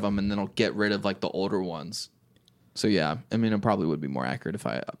set of them, and then it'll get rid of like the older ones. So yeah, I mean, it probably would be more accurate if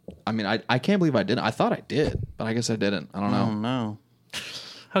I mean, I can't believe I didn't. I thought I did, but I guess I didn't. I don't know. Oh, no.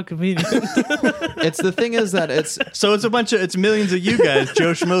 How convenient. It's the thing is that it's So it's millions of you guys,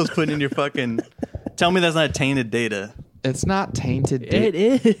 Joe Schmo's putting in your fucking. Tell me that's not tainted data. It's not tainted data. It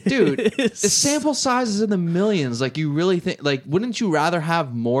is. Dude, the sample size is in the millions. Like, you really think, like, wouldn't you rather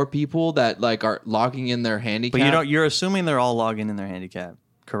have more people that, like, are logging in their handicap? But you're assuming they're all logging in their handicap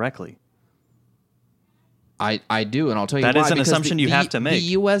correctly. I do, and I'll tell you That why. is an because assumption you have to make.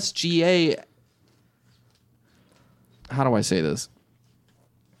 The USGA, how do I say this?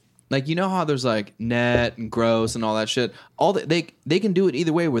 Like, you know how there's like net and gross and all that shit? They can do it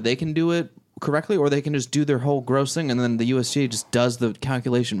either way, where they can do it correctly, or they can just do their whole gross thing, and then the USGA just does the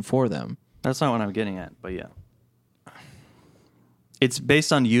calculation for them. That's not what I'm getting at, but yeah. It's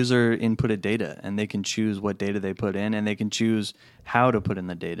based on user inputted data, and they can choose what data they put in, and they can choose how to put in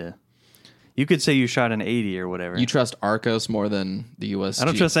the data. You could say you shot an 80 or whatever. You trust Arcos more than the USGA? I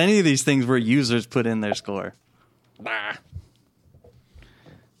don't trust any of these things where users put in their score.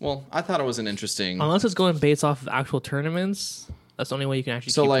 Well, I thought it was an interesting... Unless it's going based off of actual tournaments, that's the only way you can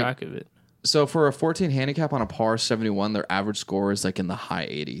actually So, keep like, track of it. So for a 14 handicap on a par 71, their average score is like in the high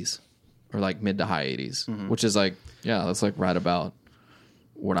 80s, or like mid to high 80s, which is like, yeah, that's like right about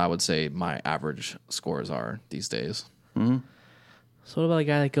what I would say my average scores are these days. So what about a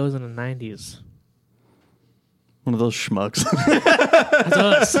guy that goes in the 90s? One of those schmucks. That's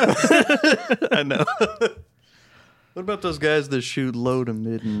us. I know. What about those guys that shoot low to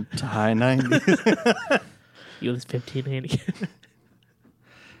mid and to high 90s? You was 15 handicap.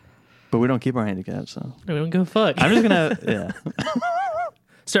 But we don't keep our handicaps, so. We don't give a fuck. I'm just going to, yeah.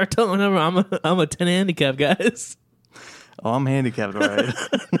 Start telling them I'm a 10 handicap, guys. Oh, I'm handicapped, all right.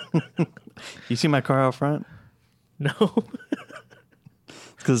 You see my car out front? No.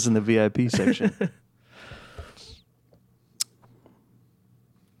 It's because it's in the VIP section.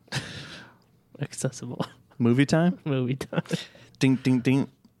 Accessible. Movie time? Movie time. Ding, ding, ding.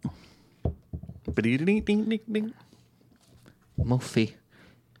 Ba-dee-ding, ding, ding, ding. Mophie.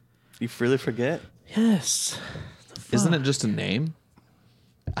 You really forget? Yes. Isn't it just a name?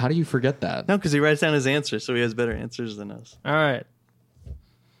 How do you forget that? No, because he writes down his answers, so he has better answers than us. All right.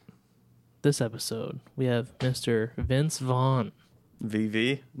 This episode, we have Mr. Vince Vaughn.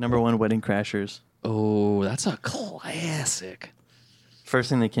 VV, #1 Wedding Crashers. Oh, that's a classic. First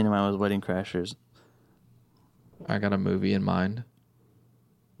thing that came to mind was Wedding Crashers. I got a movie in mind.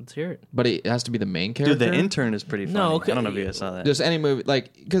 Let's hear it. But it has to be the main character? Dude, The Intern is pretty funny. No, okay. I don't know if you guys saw that. Just any movie.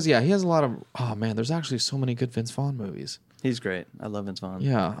 Like, because, yeah, he has a lot of... Oh, man, there's actually so many good Vince Vaughn movies. He's great. I love Vince Vaughn.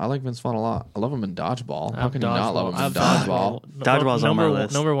 Yeah, I like Vince Vaughn a lot. I love him in Dodgeball. How can you not love him I in have Dodgeball? Dodgeball's on my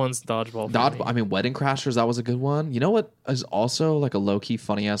list. Number one's Dodgeball. for Dodgeball. me. I mean, Wedding Crashers, that was a good one. You know what is also like a low-key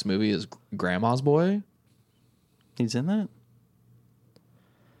funny-ass movie is Grandma's Boy? He's in that?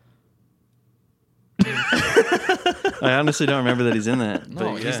 I honestly don't remember that he's in that.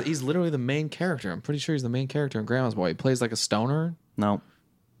 No, but yeah. he's literally the main character. I'm pretty sure he's the main character in Grandma's Boy. He plays like a stoner. No.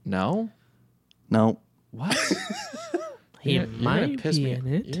 No? No. What? He You're might gonna piss be me. in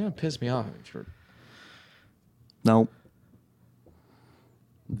it. You're gonna piss me off. If you're... No.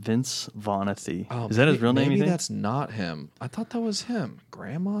 Vince Vaughnathy. Oh, is that his real name, Maybe you think? that's not him. I thought that was him.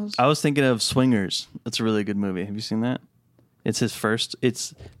 Grandma's? I was thinking of Swingers. That's a really good movie. Have you seen that? It's his first.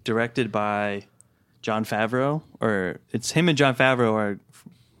 It's directed by Jon Favreau. Or it's him and Jon Favreau are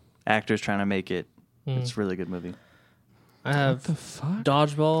actors trying to make it. It's a really good movie. I have the fuck?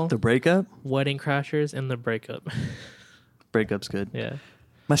 Dodgeball, The Breakup? Wedding Crashers, and The Breakup. Breakup's good. Yeah.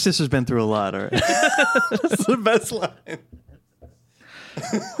 My sister's been through a lot, all right? That's the best line.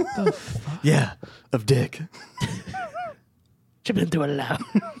 The fuck? Yeah, of dick. She's been through a lot.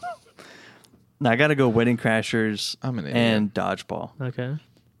 Now I gotta go Wedding Crashers I'm an idiot. and Dodgeball. Okay.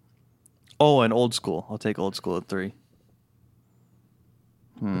 Oh, and Old School. I'll take Old School at 3.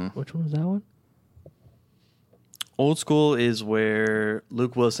 Which one was that one? Old School is where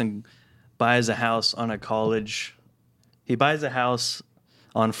Luke Wilson buys a house on a college. He buys a house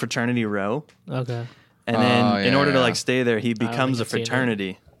on Fraternity Row, Okay. and then Oh, in yeah, order to yeah. like stay there, he becomes a I've seen it.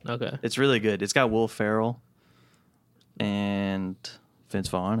 fraternity. Okay. It's really good. It's got Will Ferrell and Vince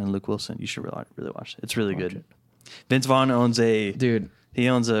Vaughn and Luke Wilson. You should really watch it. It's really good. it. Vince Vaughn owns a Dude,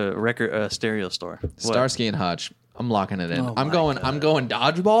 a stereo store. What? Starsky and Hutch. I'm locking it in. Oh I'm my going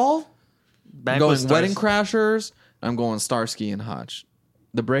Dodgeball. Back I'm going with Stars- Wedding Crashers. I'm going Starsky and Hutch.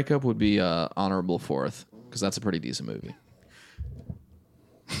 The Breakup would be honorable 4th because that's a pretty decent movie.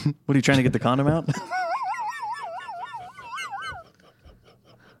 What are you trying to get the condom out?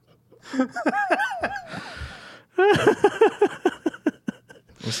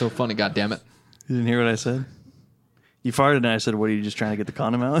 It's so funny, goddammit. You didn't hear what I said? You farted and I said, what are you just trying to get the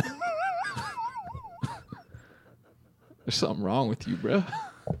condom out? There's something wrong with you, bro.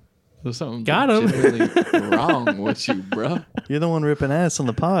 There's something Got him. legitimately wrong with you, bro. You're the one ripping ass on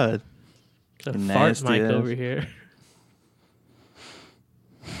the pod. The You fart nasty mic ass. over here.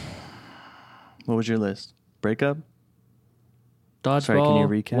 What was your list? Breakup? Dodgeball, Sorry, can you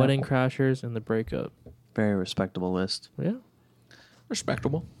recap? Wedding Crashers, and The Breakup. Very respectable list. Yeah.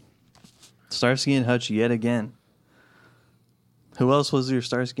 Respectable. Starsky and Hutch yet again. Who else was your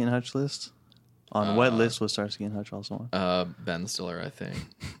Starsky and Hutch list? On what list was Starsky and Hutch also on? Ben Stiller, I think.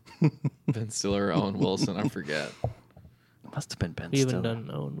 Ben Stiller or Owen Wilson, I forget. Must have been Ben We Stiller. haven't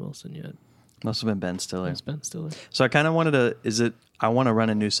done Owen Wilson yet. Must have been Ben Stiller. It's Ben Stiller. So I kind of wanted to. I want to run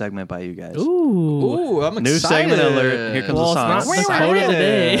a new segment by you guys. Ooh. I'm New excited. segment alert. Here comes Well, the it's song. not the quote of the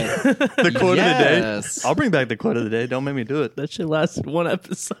day. The quote of the day. Yes. I'll bring back the quote of the day. Don't make me do it. That shit lasted one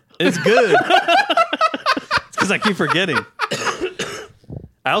episode. It's good. It's because I keep forgetting.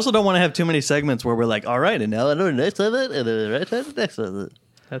 I also don't want to have too many segments where we're like, all right, and now I know the next of it, and then the right of the next of it.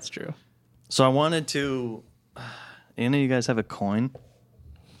 That's true. So I wanted to. Any of you guys have a coin?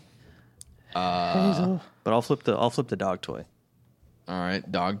 But I'll flip the dog toy. All right,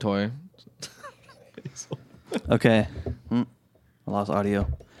 dog toy. Okay. I lost audio.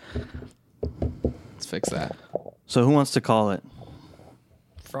 Let's fix that. So who wants to call it?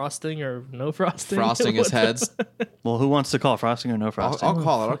 Frosting or no frosting? Frosting his heads. Well, who wants to call frosting or no frosting? I'll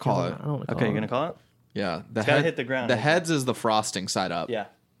call it. I'll call it. I don't wanna call Okay, you're it. gonna call it? Yeah, the gotta hit the ground. The heads is the frosting side up. Yeah.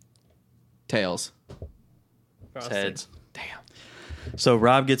 Tails. Frosting. Heads. Damn. So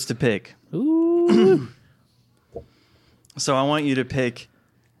Rob gets to pick. Ooh. So I want you to pick.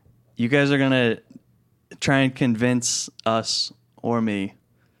 You guys are gonna try and convince us or me,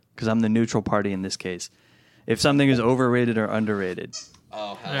 because I'm the neutral party in this case, if something is overrated or underrated.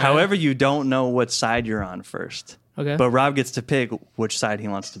 Oh, hell. Alright. However, you don't know what side you're on first. Okay. But Rob gets to pick which side he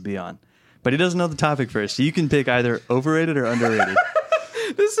wants to be on. But he doesn't know the topic first. So you can pick either overrated or underrated.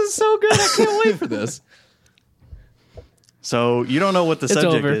 This is so good. I can't wait for this. So you don't know what the It's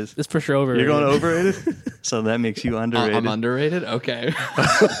subject over. is. It's for sure over. You're going overrated? So that makes you underrated. I'm underrated? Okay.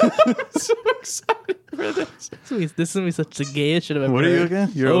 So excited for this. This is gonna be such the gayest shit I've ever What are you heard.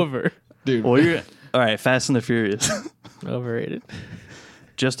 again? You're over. Dude. Well, you're all right. Fast and the Furious. Overrated.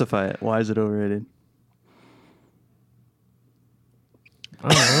 Justify it. Why is it overrated? I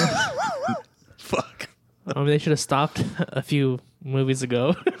don't know. Fuck. I mean, they should have stopped a few movies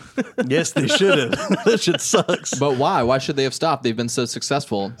ago. Yes, they should have. That shit sucks. But why? Why should they have stopped? They've been so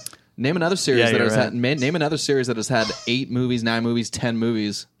successful. Name another series Yeah, that you're has right. had. Name another series that has had 8 movies, 9 movies, 10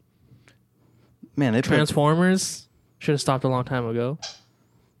 movies. Man, they put Transformers should have stopped a long time ago.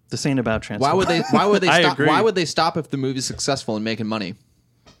 this ain't about Why would Transformers. they? Why would they I stop? agree. Why would they stop if the movie's successful and making money?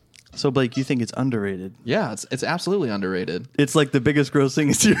 So Blake, you think it's underrated? Yeah, it's absolutely underrated. It's like the biggest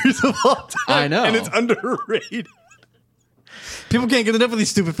grossing series of all time. I know. And it's underrated. People can't get enough of these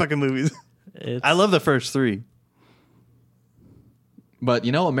stupid fucking movies. It's, I love the first 3. But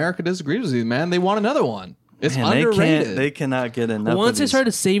you know, America disagrees with you, man. They want another one. It's Man, underrated. they cannot get enough once of they these.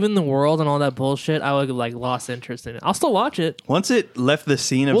 started saving the world and all that bullshit, I would like lost interest in it. I'll still watch it. Once it left the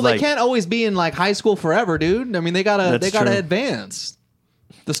scene of well, like they can't always be in like high school forever, dude. I mean, they gotta That's true. advance.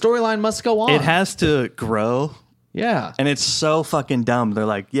 The storyline must go on. it has to grow. yeah. And it's so fucking dumb. They're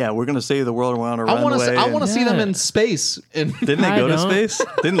like, yeah, we're gonna save the world. We're on a I want runway. to. I want to see them Yeah. in space. And Didn't they I go to don't. space?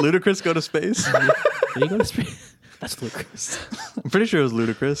 Didn't Ludacris go to space? Did you go to space? That's ludicrous. I'm pretty sure it was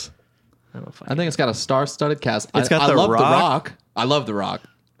Ludacris. I don't fucking I think it's got a star-studded cast. It's got I The love Rock. The Rock. I love The Rock.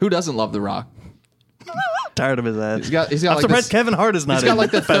 Who doesn't love The Rock? Tired of his ass. He's got I'm like surprised this, Kevin Hart is not. He's got in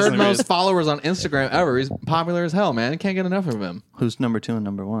like the Fast and third most Furious. followers on Instagram ever. He's popular as hell, man. Can't get enough of him. Who's number 2 and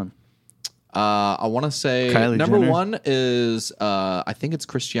number 1? I want to say Kylie number Jenner? 1 is I think it's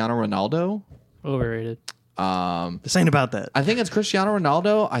Cristiano Ronaldo. overrated. This ain't about that. I think it's Cristiano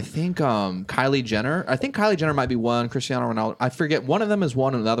Ronaldo. I think Kylie Jenner. I think Kylie Jenner might be 1. Cristiano Ronaldo. I forget. One of them is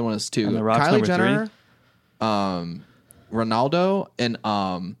 1 and the other one is 2. And The Rock's Kylie number Jenner, Ronaldo, and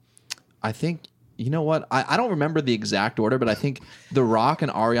I think you know what? I don't remember the exact order, but I think The Rock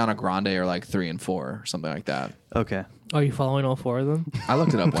and Ariana Grande are like 3 and 4 or something like that. Okay. Are you following all 4 of them? I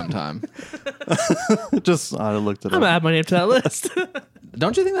looked it up one time. Just I looked it I'm gonna up. add my name to that list.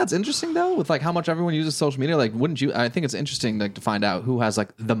 Don't you think that's interesting though? With like how much everyone uses social media, like wouldn't you? I think it's interesting like to find out who has like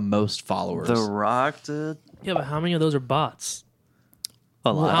the most followers. The Rock did Yeah, but how many of those are bots?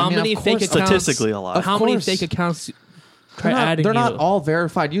 a lot. How mean, many of fake course- accounts? Statistically, a lot. How many course. fake accounts try they're not, adding they're you? not all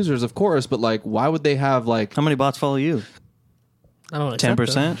verified users, of course, but like why would they have like? How many bots follow you? I don't accept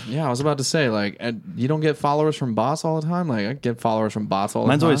 10%. Yeah, I was about to say like you don't get followers from bots all the time. Like I get followers from bots all the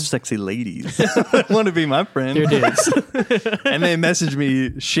Mine's time. always sexy ladies. Want to be my friend? They're dudes. And they message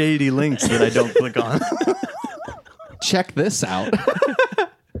me shady links that I don't click on. Check this out.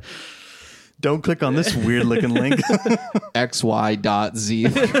 Don't click on this weird looking link. XY.Z.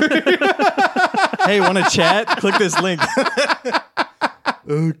 Hey, want to chat? Click this link.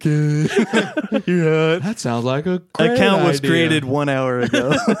 Okay. Yeah. That sounds like a great Account was idea. created 1 hour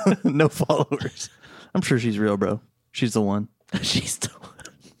ago. No followers. I'm sure she's real, bro. She's the one. She's the one.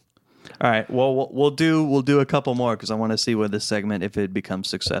 All right. Well, we'll do a couple more because I want to see where this segment, if it becomes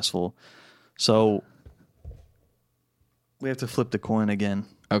successful. So we have to flip the coin again.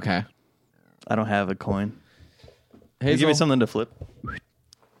 Okay. I don't have a coin. Can you Hazel, give me something to flip.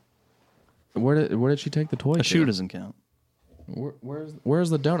 Where did she take the toy? A shoe doesn't count. Where's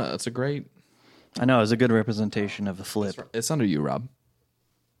the donut? It's a great. I know. It's a good representation of the flip. It's under you, Rob.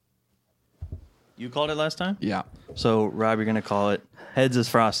 You called it last time? Yeah. So, Rob, you're going to call it heads is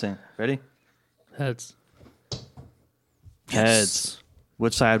frosting. Ready? Heads. Heads.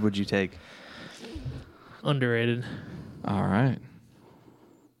 Which side would you take? Underrated. All right.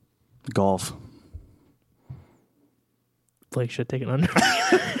 Golf. Blake should take an under. Can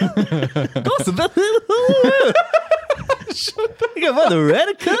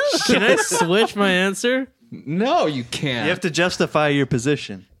I switch my answer? No, you can't. You have to justify your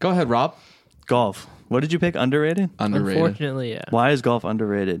position. Go ahead, Rob. Golf. What did you pick? Underrated? Underrated. Unfortunately, yeah. Why is golf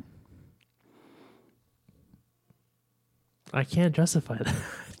underrated? I can't justify that.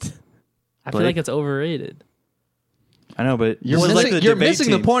 I feel Blake? like it's overrated. I know, but You're this is missing, like the you're debate missing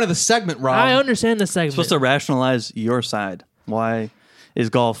team. the point of the segment, Rob. I understand the segment. You're supposed to rationalize your side. Why is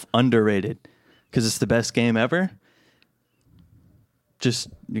golf underrated? Because it's the best game ever? Just,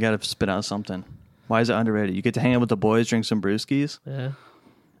 you got to spit out something. Why is it underrated? You get to hang out with the boys, drink some brewskis. Yeah.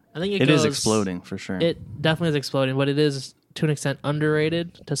 I think It is exploding for sure. It definitely is exploding, but it is to an extent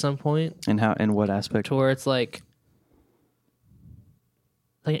underrated to some point, And how? In what aspect? to where it's like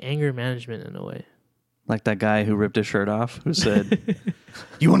anger management in a way. Like that guy who ripped his shirt off, who said,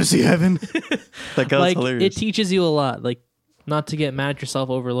 "You want to see heaven?" That guy was Like hilarious. it teaches you a lot, like not to get mad at yourself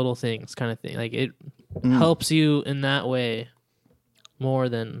over little things, kind of thing. Like it helps you in that way more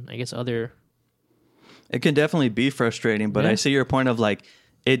than I guess other. It can definitely be frustrating, but Yeah. I see your point of like,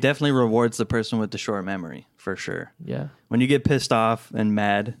 it definitely rewards the person with the short memory for sure. Yeah. When you get pissed off and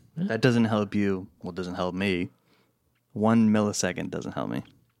mad, that doesn't help you. Well, it doesn't help me. 1 millisecond doesn't help me.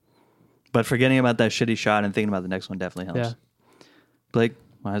 But forgetting about that shitty shot and thinking about the next one definitely helps. Yeah. Blake,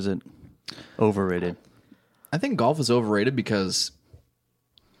 why is it overrated? I think golf is overrated because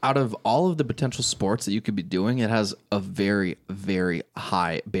out of all of the potential sports that you could be doing, it has a very, very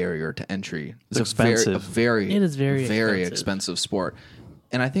high barrier to entry. It's a expensive. It is very very expensive. expensive sport.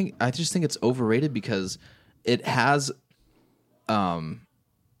 And I just think it's overrated because it has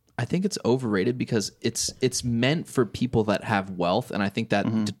I think it's overrated because it's meant for people that have wealth, and I think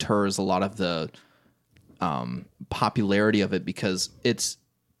that deters a lot of the popularity of it because it's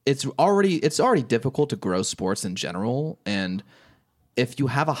already difficult to grow sports in general, and if you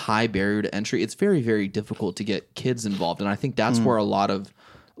have a high barrier to entry, it's very, very difficult to get kids involved. And I think that's where a lot of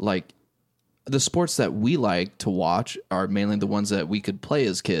like the sports that we like to watch are mainly the ones that we could play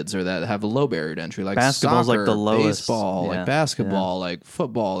as kids or that have a low barrier to entry, like Basketball's soccer, like the lowest. baseball, Yeah. like basketball, like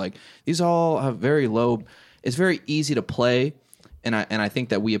football, like these all have very low. It's very easy to play, and I think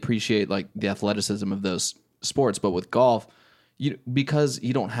that we appreciate like the athleticism of those sports. But with golf, because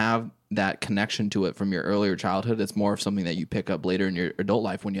you don't have that connection to it from your earlier childhood, it's more of something that you pick up later in your adult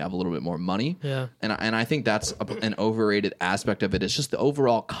life when you have a little bit more money. Yeah. And I think that's an overrated aspect of it. It's just the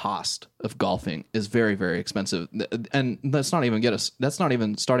overall cost of golfing is very, very expensive, and let's not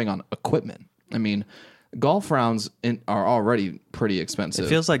even starting on equipment. I mean, golf rounds are already pretty expensive. It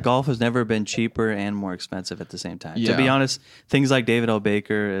feels like golf has never been cheaper and more expensive at the same time. Yeah. To be honest, things like David L.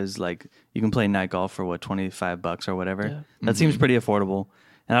 Baker is like, you can play night golf for what, $25 or whatever. Yeah. That seems pretty affordable.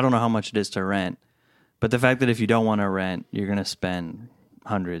 And I don't know how much it is to rent. But the fact that if you don't want to rent, you're going to spend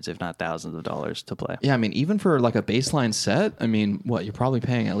hundreds, if not thousands of dollars to play. Yeah, I mean, even for like a baseline set, I mean, what you're probably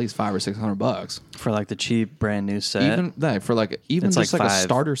paying at least $500 or $600 For like the cheap brand new set, even that for like It's just like like a $500.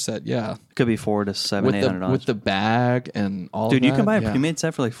 starter set. Yeah, it could be $400 to $700, with $800. with the bag and all. Dude, of you can that, buy a yeah. pre-made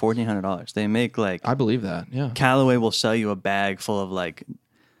set for like $1,400. They make like, I believe that. Yeah, Callaway will sell you a bag full of like,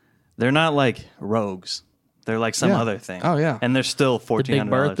 they're not like Rogues. They're like some Yeah. other thing. Oh, yeah. And they're still The Big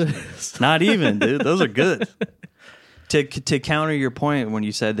 $1,400. Berthas. Not even, dude. Those are good. To counter your point when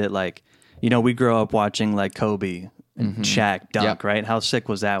you said that, like, you know, we grew up watching like Kobe and Shaq dunk, Yep. right? How sick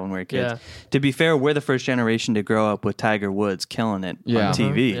was that when we were kids? Yeah. To be fair, we're the first generation to grow up with Tiger Woods killing it Yeah. on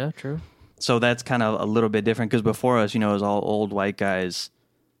TV. Yeah, true. So that's kind of a little bit different because before us, you know, it was all old white guys,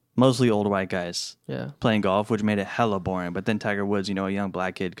 mostly old white guys Yeah. playing golf, which made it hella boring. But then Tiger Woods, you know, a young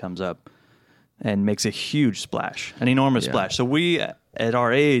black kid comes up and makes a huge splash, an enormous splash. So we, at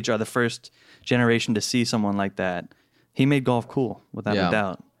our age, are the first generation to see someone like that. He made golf cool, without Yeah. a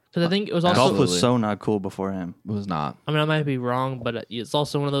doubt. Because I think it was also. Golf Absolutely. was so not cool before him. It was not. I mean, I might be wrong, but it's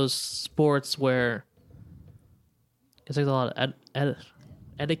also one of those sports where it's like a lot of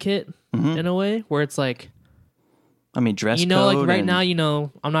etiquette in a way, where it's like, I mean, dress you know, code. like right and- now, you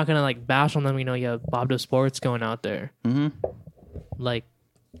know, I'm not gonna like bash on them. You know, you have Bob Doe Sports going out there, like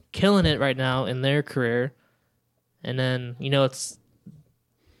killing it right now in their career, and then you know it's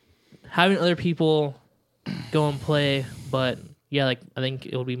having other people go and play, but yeah, like I think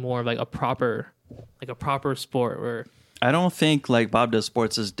it'll be more of like a proper sport where. I don't think like Bob Does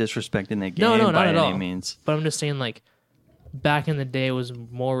Sports is disrespecting the game No, not by at any all. means. But I'm just saying, like, back in the day, it was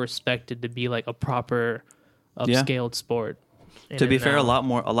more respected to be like a proper upscaled sport. To be fair, a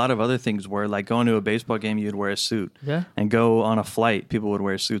now- lot of other things were like going to a baseball game, you'd wear a suit. Yeah. And go on a flight, people would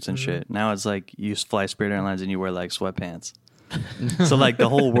wear suits and shit. Now it's like you fly Spirit Airlines and you wear like sweatpants. So like the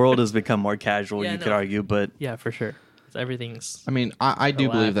whole world has become more casual, Yeah, you no. could argue, but Yeah, for sure. Everything's. I mean, I do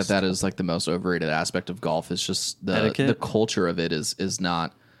believe Relaxed. that is like the most overrated aspect of golf. It's just Etiquette? the culture of it is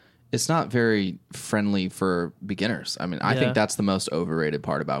not. It's not very friendly for beginners. I mean, I Yeah. think that's the most overrated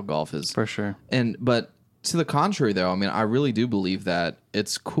part about golf is for sure. But to the contrary, though, I mean, I really do believe that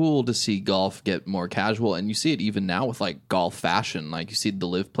it's cool to see golf get more casual, and you see it even now with like golf fashion. Like you see the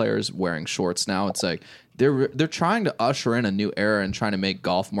live players wearing shorts now. It's like they're trying to usher in a new era and trying to make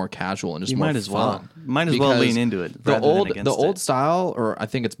golf more casual and just You more might as well. fun. Might as well Because lean into it The rather than old against it. style, or I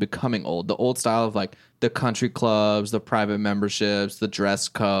think it's becoming old. The old style of like the country clubs, the private memberships, the dress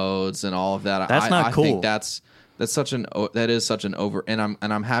codes, and all of that. That's not I cool. think that is such an over, and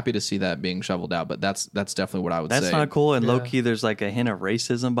I'm happy to see that being shoveled out. But that's definitely what I would That's say. not cool. And Yeah. low key, there's like a hint of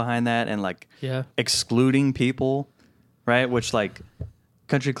racism behind that and like Yeah. excluding people, right? Which like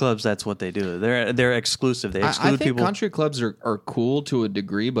country clubs, that's what they do. They're exclusive. They I exclude think people. country clubs are cool to a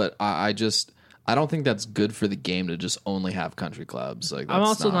degree, but I don't think that's good for the game to just only have country clubs. Like I'm that's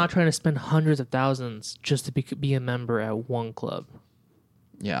also not trying to spend hundreds of thousands just to be a member at one club.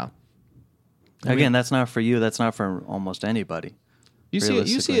 Yeah. Again, that's not for you. That's not for almost anybody. You see it.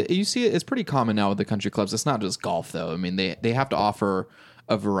 Realistically. You see it. It's pretty common now with the country clubs. It's not just golf, though. I mean, they have to offer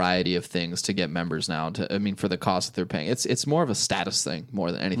a variety of things to get members now. For the cost that they're paying, it's more of a status thing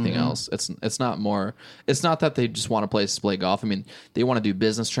more than anything else. It's not more. It's not that they just want a place to play golf. I mean, they want to do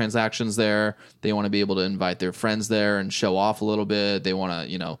business transactions there. They want to be able to invite their friends there and show off a little bit. They want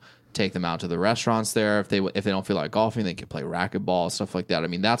to take them out to the restaurants there. If they don't feel like golfing, they can play racquetball, stuff like that. I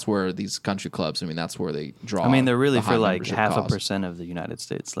mean, that's where these country clubs. I mean, that's where they draw. I mean, they're really the high for like membership half cost. 1% of the United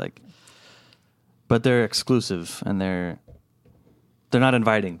States, like, but they're exclusive and they're not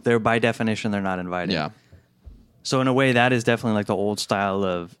inviting. They're by definition they're not inviting. Yeah. So in a way, that is definitely like the old style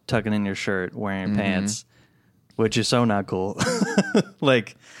of tucking in your shirt, wearing pants, which is so not cool.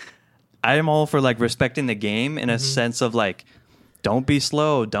 Like, I am all for like respecting the game in a sense of like, don't be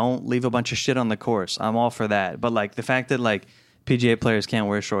slow, don't leave a bunch of shit on the course. I'm all for that. But like the fact that like PGA players can't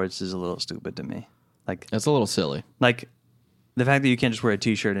wear shorts is a little stupid to me. Like It's a little silly. the fact that you can't just wear a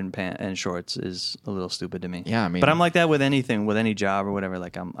t-shirt and shorts is a little stupid to me. Yeah, I mean- but I'm like that with anything, with any job or whatever.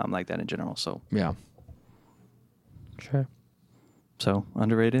 Like I'm like that in general. So Yeah. Sure.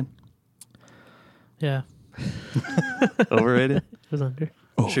 Underrated, Yeah. overrated. It was under.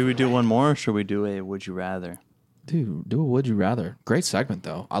 Should we do one more? Or should we do a would you rather? Dude, do a would you rather. Great segment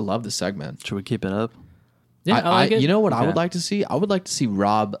though. I love the segment. Should we keep it up? Yeah, I like it. You know what I Okay. would like to see? I would like to see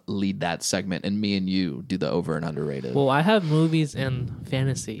Rob lead that segment and me and you do the over and underrated. Well, I have movies and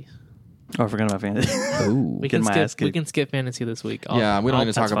fantasy. Oh, I forgot about fantasy. Ooh. We Get can my ass skip. We kicked. can skip fantasy this week. Yeah, we don't need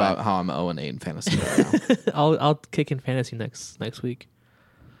to talk that's about fine. how I'm 0-8 in fantasy right now. I'll kick in fantasy next week.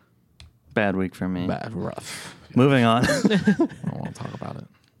 Bad week for me. Bad, rough. Moving on. I don't want to talk about it.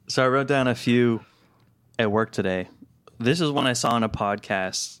 So I wrote down a few at work today. This is one I saw on a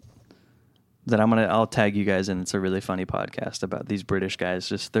podcast that I'll tag you guys in. It's a really funny podcast about these British guys.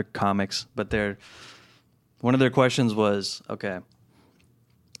 Just they're comics, but one of their questions was, okay,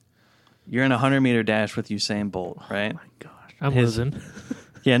 you're in a 100-meter dash with Usain Bolt, right? I'm His- losing.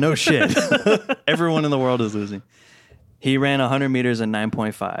 Yeah, no shit. Everyone in the world is losing. He ran 100 meters in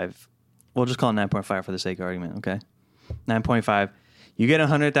 9.5. We'll just call it 9.5 for the sake of argument, okay? 9.5. You get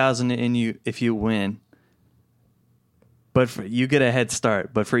 100,000 in you if you win, but you get a head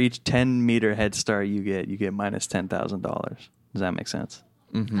start. But for each 10-meter head start you get minus $10,000. Does that make sense?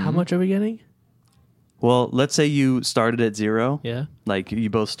 How much are we getting? Well, let's say you started at 0. Yeah. Like you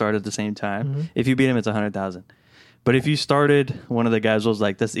both start at the same time. If you beat him, it's 100,000. But if you started, one of the guys was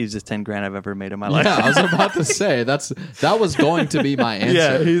like, "That's the easiest 10 grand I've ever made in my life." Yeah, I was about to say that was going to be my answer.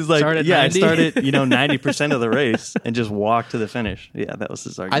 Yeah, he's like, Start at I 90? started, 90% of the race and just walked to the finish. Yeah, that was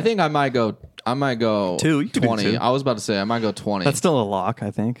his argument. I think I might go Two. You could do 20. two. I was about to say I might go 20. that's still a lock, I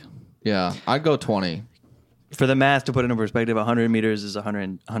think. Yeah, I'd go 20. For the math, to put it in perspective, 100 meters is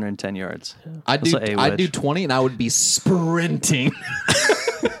 110 yards. I'd That's what A do would. 20 and I would be sprinting.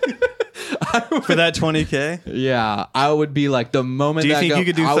 For that 20K? Yeah, I would be like the moment. Do you that think go, you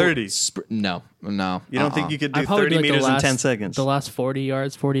could do I would 30? No. You don't think you could do I'd probably 30 do, like, meters the last, in 10 seconds? The last 40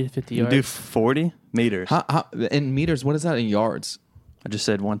 yards, 40 to 50 You yards. do 40 meters. How, in meters? What is that in yards? I just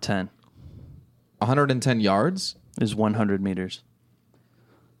said 110 110 yards? is 100 meters.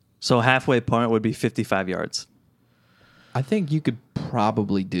 So halfway point would be 55 yards. I think you could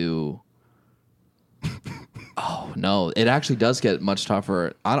probably do. Oh no! It actually does get much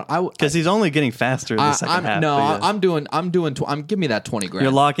tougher. Because he's only getting faster in the second half. No, but yeah. I'm doing. Give me that 20 grand.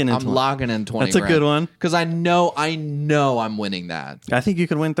 You're locking in I'm 20. locking in 20. That's a good one. Because I know I'm winning that. I think you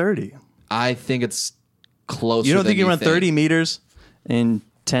could win 30. I think it's closer. You don't think than you run think. 30 meters in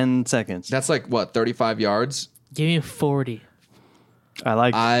 10 seconds? That's like what 35 yards. Give me 40.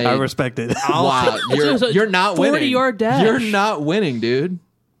 I respect it. Wow, you're not 40 winning. yard dash. You're not winning, dude.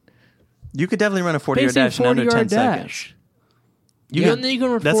 You could definitely run a 40-yard Basically, dash in under 10 40-yard seconds. dash. You You can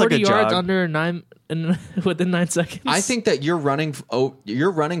run that's 40 like a yards jog. under within 9 seconds. I think that you're running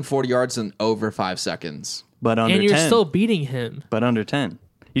 40 yards in over 5 seconds. But under and you're 10. still beating him. But under 10.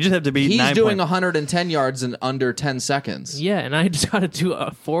 You just have to beat He's 9 doing point- 110 yards in under 10 seconds. Yeah, and I just got to do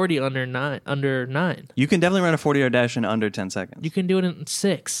a 40 under 9. You can definitely run a 40-yard dash in under 10 seconds. You can do it in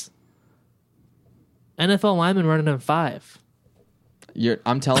 6. NFL linemen running in 5.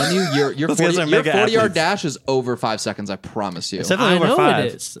 I'm telling you, your Those guys 40, are your mega 40 yard athletes. dash is over 5 seconds. I promise you. It's definitely I over know 5.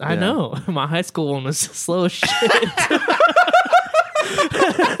 it is. I Yeah. know. My high school one was slow as shit.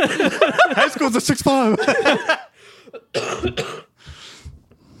 High school's a 6'5".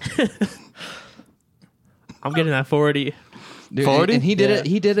 I'm getting that 40. Dude, 40? and he did Yeah. it.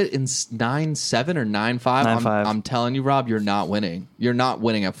 He did it in 9.7 or 9.5. 9.5. I'm telling you, Rob, you're not winning. You're not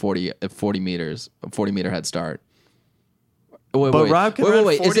winning at 40 meters, a 40 meter head start. Wait, But Rob can run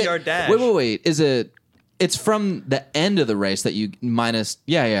a 40-yard dash. Wait. Is it? It's from the end of the race that you minus.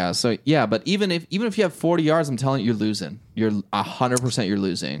 Yeah. So yeah, but even if you have 40 yards, I'm telling you, you're losing. You're 100%. You're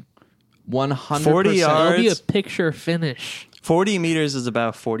losing. 100%. 40 It'll be a yards. picture finish. 40 meters is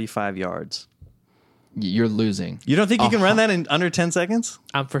about 45 yards. You're losing. You don't think you can run that in under 10 seconds?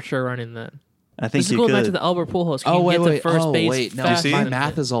 I'm for sure running that. I think This is you going could. back to the Albert Pujols. Can Oh you wait, get wait. to first base wait. No, fast see? my enough?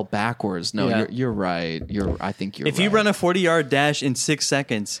 math is all backwards. No, Yeah. you're right. I think you're. If right. you run a 40-yard dash in 6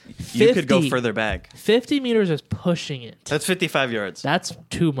 seconds, you could go 50. further back. 50 meters is pushing it. That's 55 yards. That's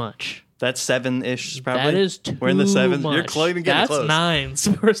too much. That's 7-ish probably. That is too We're in the 7s. much. You're getting That's close.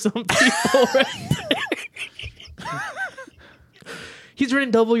 9s for some people right there. He's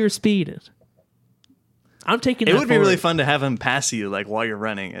running double your speed. I'm taking It that would be really forward. fun to have him pass you like while you're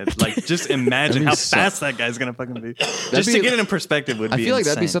running. It's like just imagine how fast that guy's gonna fucking be. Just be- to get it in perspective would I be feel like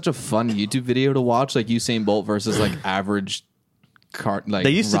that'd be insane. such a fun YouTube video to watch, like Usain Bolt versus like average car. Like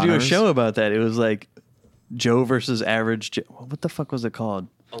They used to do a runners. show about that. It was like Joe versus average Joe. What the fuck was it called?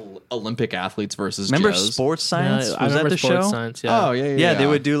 Olympic athletes versus. Remember Joes. Sports Yeah, Science? I Was that remember the sports show? science. Yeah. Oh yeah. Yeah, they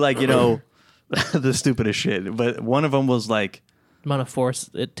would do like, the stupidest shit. But one of them was like, The amount of force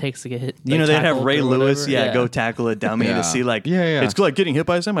it takes to get hit. they'd have tackled Ray or Lewis, whatever. go tackle a dummy Yeah. to see like, Yeah. it's like getting hit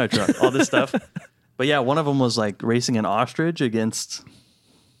by a semi-truck, all this stuff. But yeah, one of them was like racing an ostrich against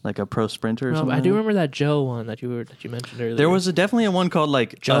like a pro sprinter or No, something. I do remember that Joe one that you mentioned earlier. There was definitely a one called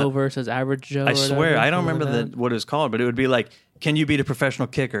like Joe versus average Joe. I or swear, whatever, I don't something remember like that. what it was called, but it would be like, can you beat a professional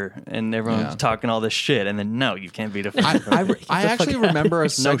kicker? And everyone's Yeah. talking all this shit, and then no, you can't beat a I, professional. I actually remember a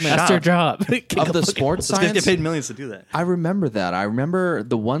segment shot. That's their job. of the sports Those guys science. get paid millions to do that. I remember that. I remember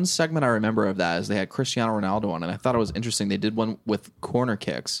the one segment I remember of that is they had Cristiano Ronaldo on, and I thought it was interesting. They did one with corner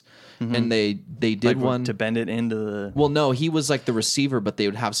kicks, and they did Like one to bend it into the. Well, no, he was like the receiver, but they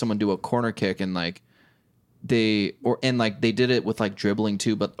would have someone do a corner kick and like they did it with like dribbling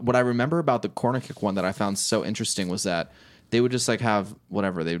too. But what I remember about the corner kick one that I found so interesting was that they would just like have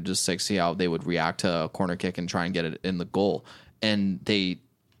whatever, they would just like see how they would react to a corner kick and try and get it in the goal. And they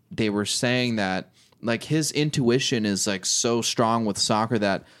were saying that like his intuition is like so strong with soccer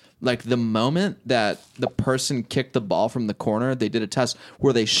that like the moment that the person kicked the ball from the corner, they did a test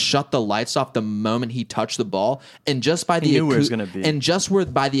where they shut the lights off the moment he touched the ball, and just by the knew where it was gonna be. and just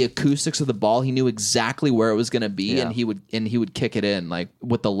by the acoustics of the ball, he knew exactly where it was going to be, Yeah. and he would kick it in like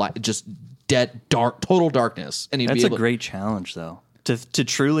with the light, just dead dark, total darkness, and he'd That's be a able. great challenge, though. to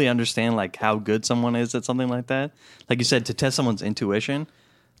truly understand like how good someone is at something like that. Like you said, to test someone's intuition,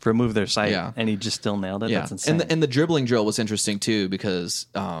 remove their sight, and he just still nailed it. Yeah. That's insane. And the dribbling drill was interesting too because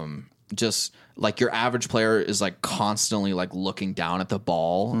just like your average player is like constantly like looking down at the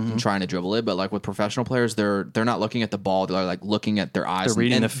ball and trying to dribble it, but like with professional players, they're not looking at the ball; they're like looking at their eyes. They're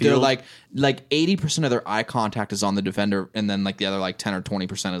reading and the field. They're like 80% of their eye contact is on the defender, and then like the other like 10 or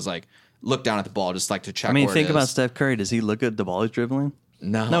 20% is like look down at the ball just like to check. I mean, where think it about is. Steph Curry. Does he look at the ball he's dribbling?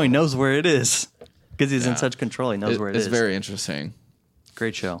 No, he knows where it is because he's in Yeah. such control. He knows where it is. It's very interesting.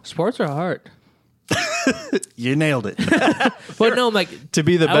 Great show. Sports are hard. You nailed it. But no, I'm like To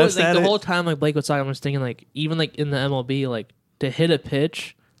be the I was, best like, at the it. whole time, like Blake was talking, I was thinking, like even like in the MLB, like to hit a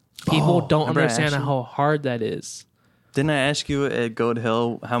pitch, people don't remember understand Ashley? how hard that is. Didn't I ask you at Goat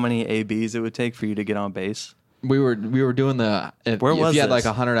Hill how many ABs it would take for you to get on base? We were doing the if Where if was you had like this?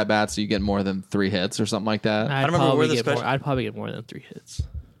 100 at bats, you get more than 3 hits or something like that. I'd remember where the get more. special- I'd probably get more than 3 hits.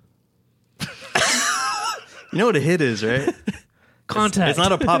 You know what a hit is, right? Contact. It's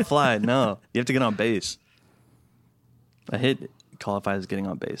not a pop fly. No, you have to get on base. A hit qualifies as getting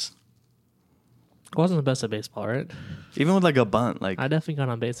on base. I wasn't the best at baseball, right? Even with like a bunt, like I definitely got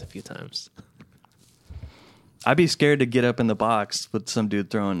on base a few times. I'd be scared to get up in the box with some dude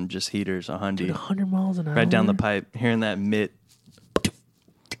throwing just heaters, 100, 100 miles an hour. right down the pipe, hearing that mitt.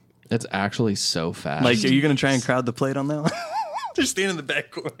 It's actually so fast. Like, are you gonna try and crowd the plate on that one? Just stand in the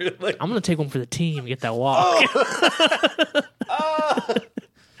back corner, like I'm gonna take one for the team and get that walk.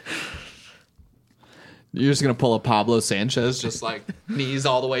 You're just gonna pull a Pablo Sanchez, just like knees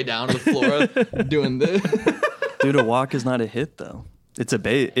all the way down to the floor, doing this. dude, a walk is not a hit though. It's a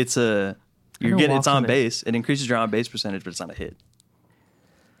base. It's a you're know getting. It's walks on in it. base. It increases your on base percentage, but it's not a hit.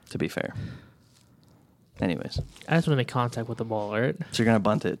 To be fair. Anyways, I just want to make contact with the ball, right? so you're gonna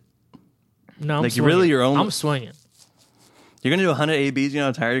bunt it. No, I'm Like, you swinging. really your own- I'm swinging. You're gonna do 100 ABs. You know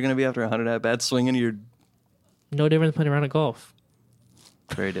how tired you're gonna be after 100 at bats swinging. You're No different than playing around a golf.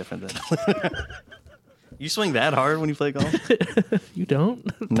 very different then. You swing that hard when you play golf? You don't?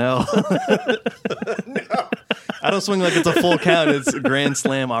 No. No. I don't swing like it's a full count. It's a grand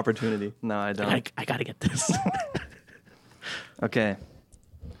slam opportunity. No, I don't. I gotta get this. Okay.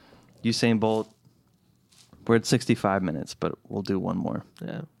 Usain Bolt. We're at 65 minutes, but we'll do one more.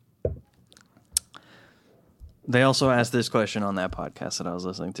 Yeah. They also asked this question on that podcast that I was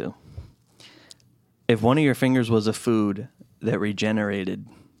listening to. If one of your fingers was a food that regenerated,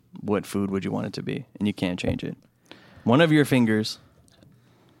 what food would you want it to be? And you can't change it. One of your fingers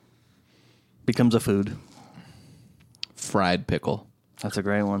becomes a food. Fried pickle. That's a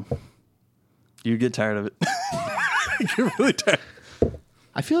great one. You get tired of it. You're really tired.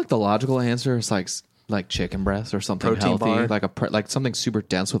 I feel like the logical answer is like chicken breast or something Protein healthy, bar. like like something super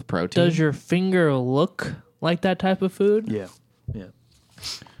dense with protein. Does your finger look like that type of food? Yeah. Yeah.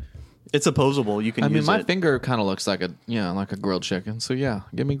 It's opposable. You can I use mean, my it. finger kind of looks like like a grilled chicken. So yeah,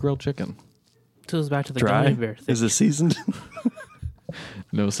 give me grilled chicken. Goes back to the Dry. gummy bear thing. Is it seasoned?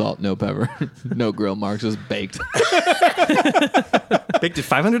 No salt, no pepper, no grill marks, just baked. Baked at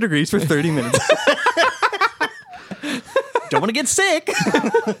 500 degrees for 30 minutes. Don't want to get sick.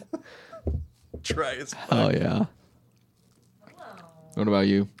 Try as fuck. Oh yeah. What about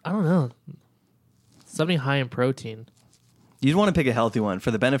you? I don't know. Something high in protein. You'd want to pick a healthy one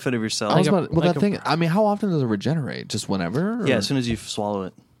for the benefit of yourself. I was Like a- about, well, like that a- thing. I mean, how often does it regenerate? Just whenever? Or? Yeah, as soon as you swallow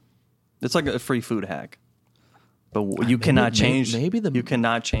it. It's like a free food hack. But you cannot change. you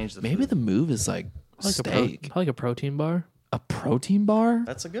cannot change the maybe food. the move is like Like steak. probably like a protein bar. A protein bar?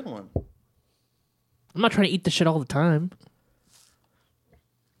 That's a good one. I'm not trying to eat this shit all the time.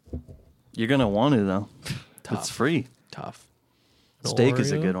 You're going to want to, though. Tough. It's free. Tough. Steak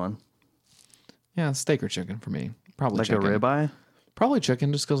is a Oreo? good one. Yeah, steak or chicken for me. Probably Like chicken. a ribeye. Probably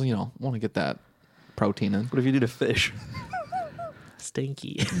chicken, just because want to get that protein in. What if you did a fish?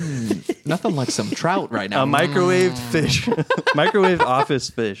 Stinky. Nothing like some trout right now. A microwaved fish. Microwave office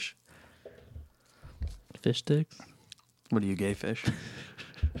fish. Fish sticks. What are you, gay fish?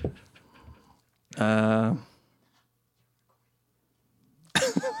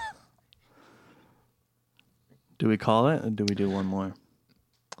 Do we call it or do we do one more?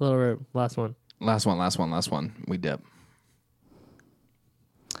 Little rib. Last one. Last one. We dip.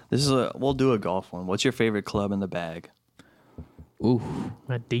 We'll do a golf one. What's your favorite club in the bag? Ooh.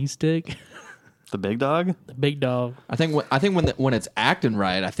 My D stick. The big dog? The big dog. I think when it's acting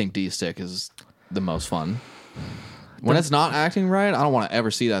right, I think D stick is the most fun. When it's not acting right, I don't want to ever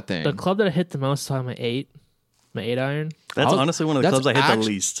see that thing. The club that I hit the most is probably my 8 iron. That's honestly one of the that's clubs I hit act- the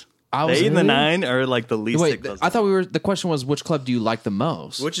least. I The was 8 and the 9 are like the least wait. thick clubs. I thought the question was which club do you like the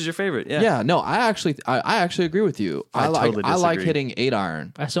most? Which is your favorite? Yeah. Yeah, no, I actually agree with you. I totally I like disagree. hitting 8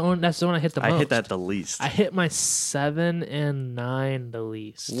 iron. That's the one I hit the most. I hit that the least. I hit my 7 and 9 the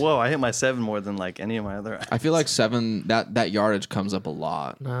least. Whoa, I hit my 7 more than like any of my other. I feel like 7 that yardage comes up a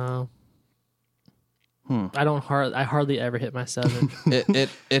lot. No. I hardly ever hit my 7.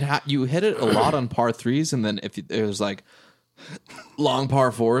 You hit it a lot on par 3s, and then if there's like long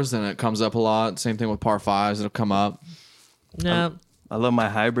par 4s, then it comes up a lot. Same thing with par 5s, it'll come up. No. I love my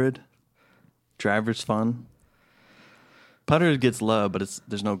hybrid. Driver's fun. Putter gets love, but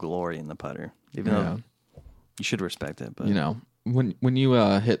there's no glory in the putter. Even though you should respect it, but You know, when you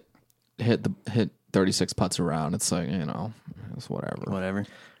hit 36 putts around, it's like, you know, it's whatever. whatever.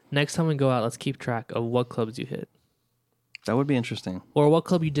 Next time we go out, let's keep track of what clubs you hit. That would be interesting. Or what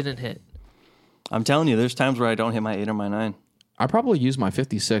club you didn't hit. I'm telling you, there's times where I don't hit my 8 or my 9. I probably use my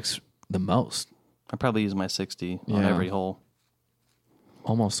 56 the most. I probably use my 60 on Yeah. every hole.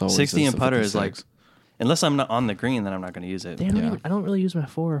 Almost always. 60 is and the putter 56. is like, unless I'm not on the green, then I'm not going to use it. I don't really use my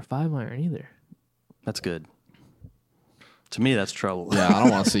 4 or 5 iron either. That's good. To me, that's trouble. Yeah, I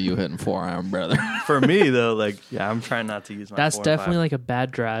don't want to see you hitting 4 iron, brother. For me, though, like, yeah, I'm trying not to use my That's 4 or definitely 5. like a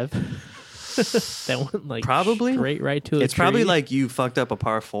bad drive. That went like Probably. straight right to a It's probably tree. like you fucked up a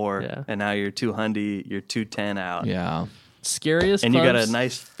par 4, Yeah. and now you're 200, you're 210 out. Yeah. Scariest And clubs, you got a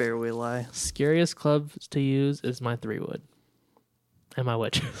nice fairway lie. scariest clubs to use is my 3-wood and my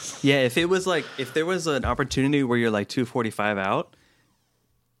wedges. Yeah, if there was an opportunity where you're like 245 out,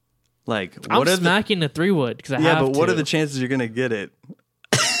 like, I'm what are smacking the 3-wood because I yeah, have but what to. are the chances you're gonna get it?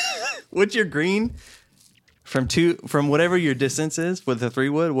 What's your green from whatever your distance is with the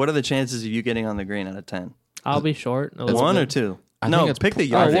 3-wood? What are the chances of you getting on the green out of 10? I'll be short. A little 1 or bit. 2? I No, think it's pick the I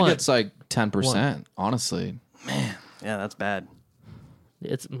yard. think one. it's like 10%, honestly. Yeah, that's bad.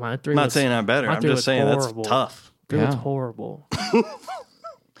 It's my 3-wood. I'm not saying I'm better. my I'm 3-wood's just saying horrible. that's tough. 3-wood's Yeah. horrible.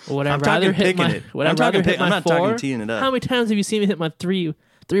 Would I I'm rather talking hit picking my? it. Would I I'm talking rather hit pick- my I'm not 4? talking teeing it up. How many times have you seen me hit my 3-wood?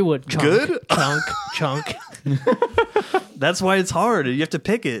 Chunk, Good? chunk. That's why it's hard. You have to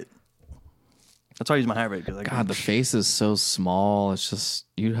pick it. That's why I use my hybrid. Cause God, the face is so small. It's just,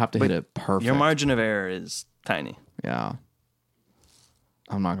 you have to hit it perfect. your margin of error is tiny. Yeah.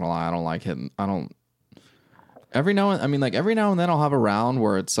 I'm not going to lie. I don't like hitting. Every now and then I'll have a round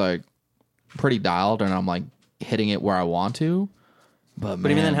where it's like pretty dialed and I'm like hitting it where I want to. But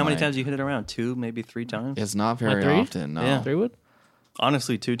But even then, man, how many like, times you hit it around? 2, maybe 3 times? It's not very 3? often. No. Yeah. 3-wood?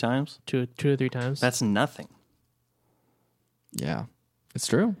 Honestly, 2 times? 2 or 3 times. That's nothing. Yeah. It's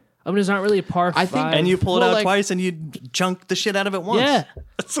true. I mean, it's not really a par I 5. think- And you pull it Well, out like- twice and you chunk the shit out of it once. Yeah.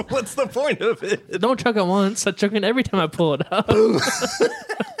 So what's the point of it? Don't chuck it once. I chuck it every time I pull it up.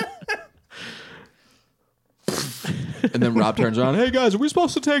 And then Rob turns around. Hey guys, are we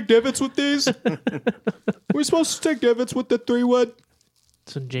supposed to take divots with these? Are we supposed to take divots with the 3-wood?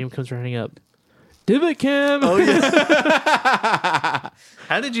 So James comes running up. Divot cam. Oh, yeah.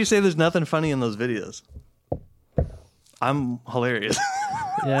 How did you say there's nothing funny in those videos? I'm hilarious.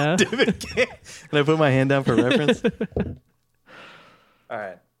 Yeah. Can I put my hand down for reference? All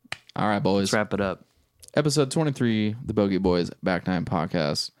right. All right, boys. Let's wrap it up. Episode 23, the Bogey Boys Back Nine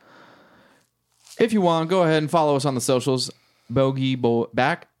Podcast. If you want, go ahead and follow us on the socials. Bogey Boy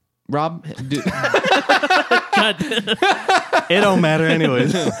Back. Rob, It don't matter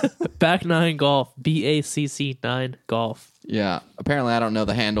anyways. Back 9 golf. BACC 9 golf. yeah. Apparently, I don't know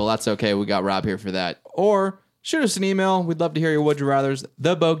the handle. That's okay. We got Rob here for that. Or shoot us an email. We'd love to hear your would you rathers.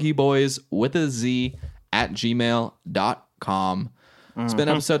 TheBogeyBoys with a Z at gmail.com. It's been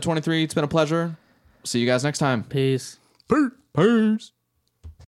episode 23. It's been a pleasure. See you guys next time. Peace. Peace.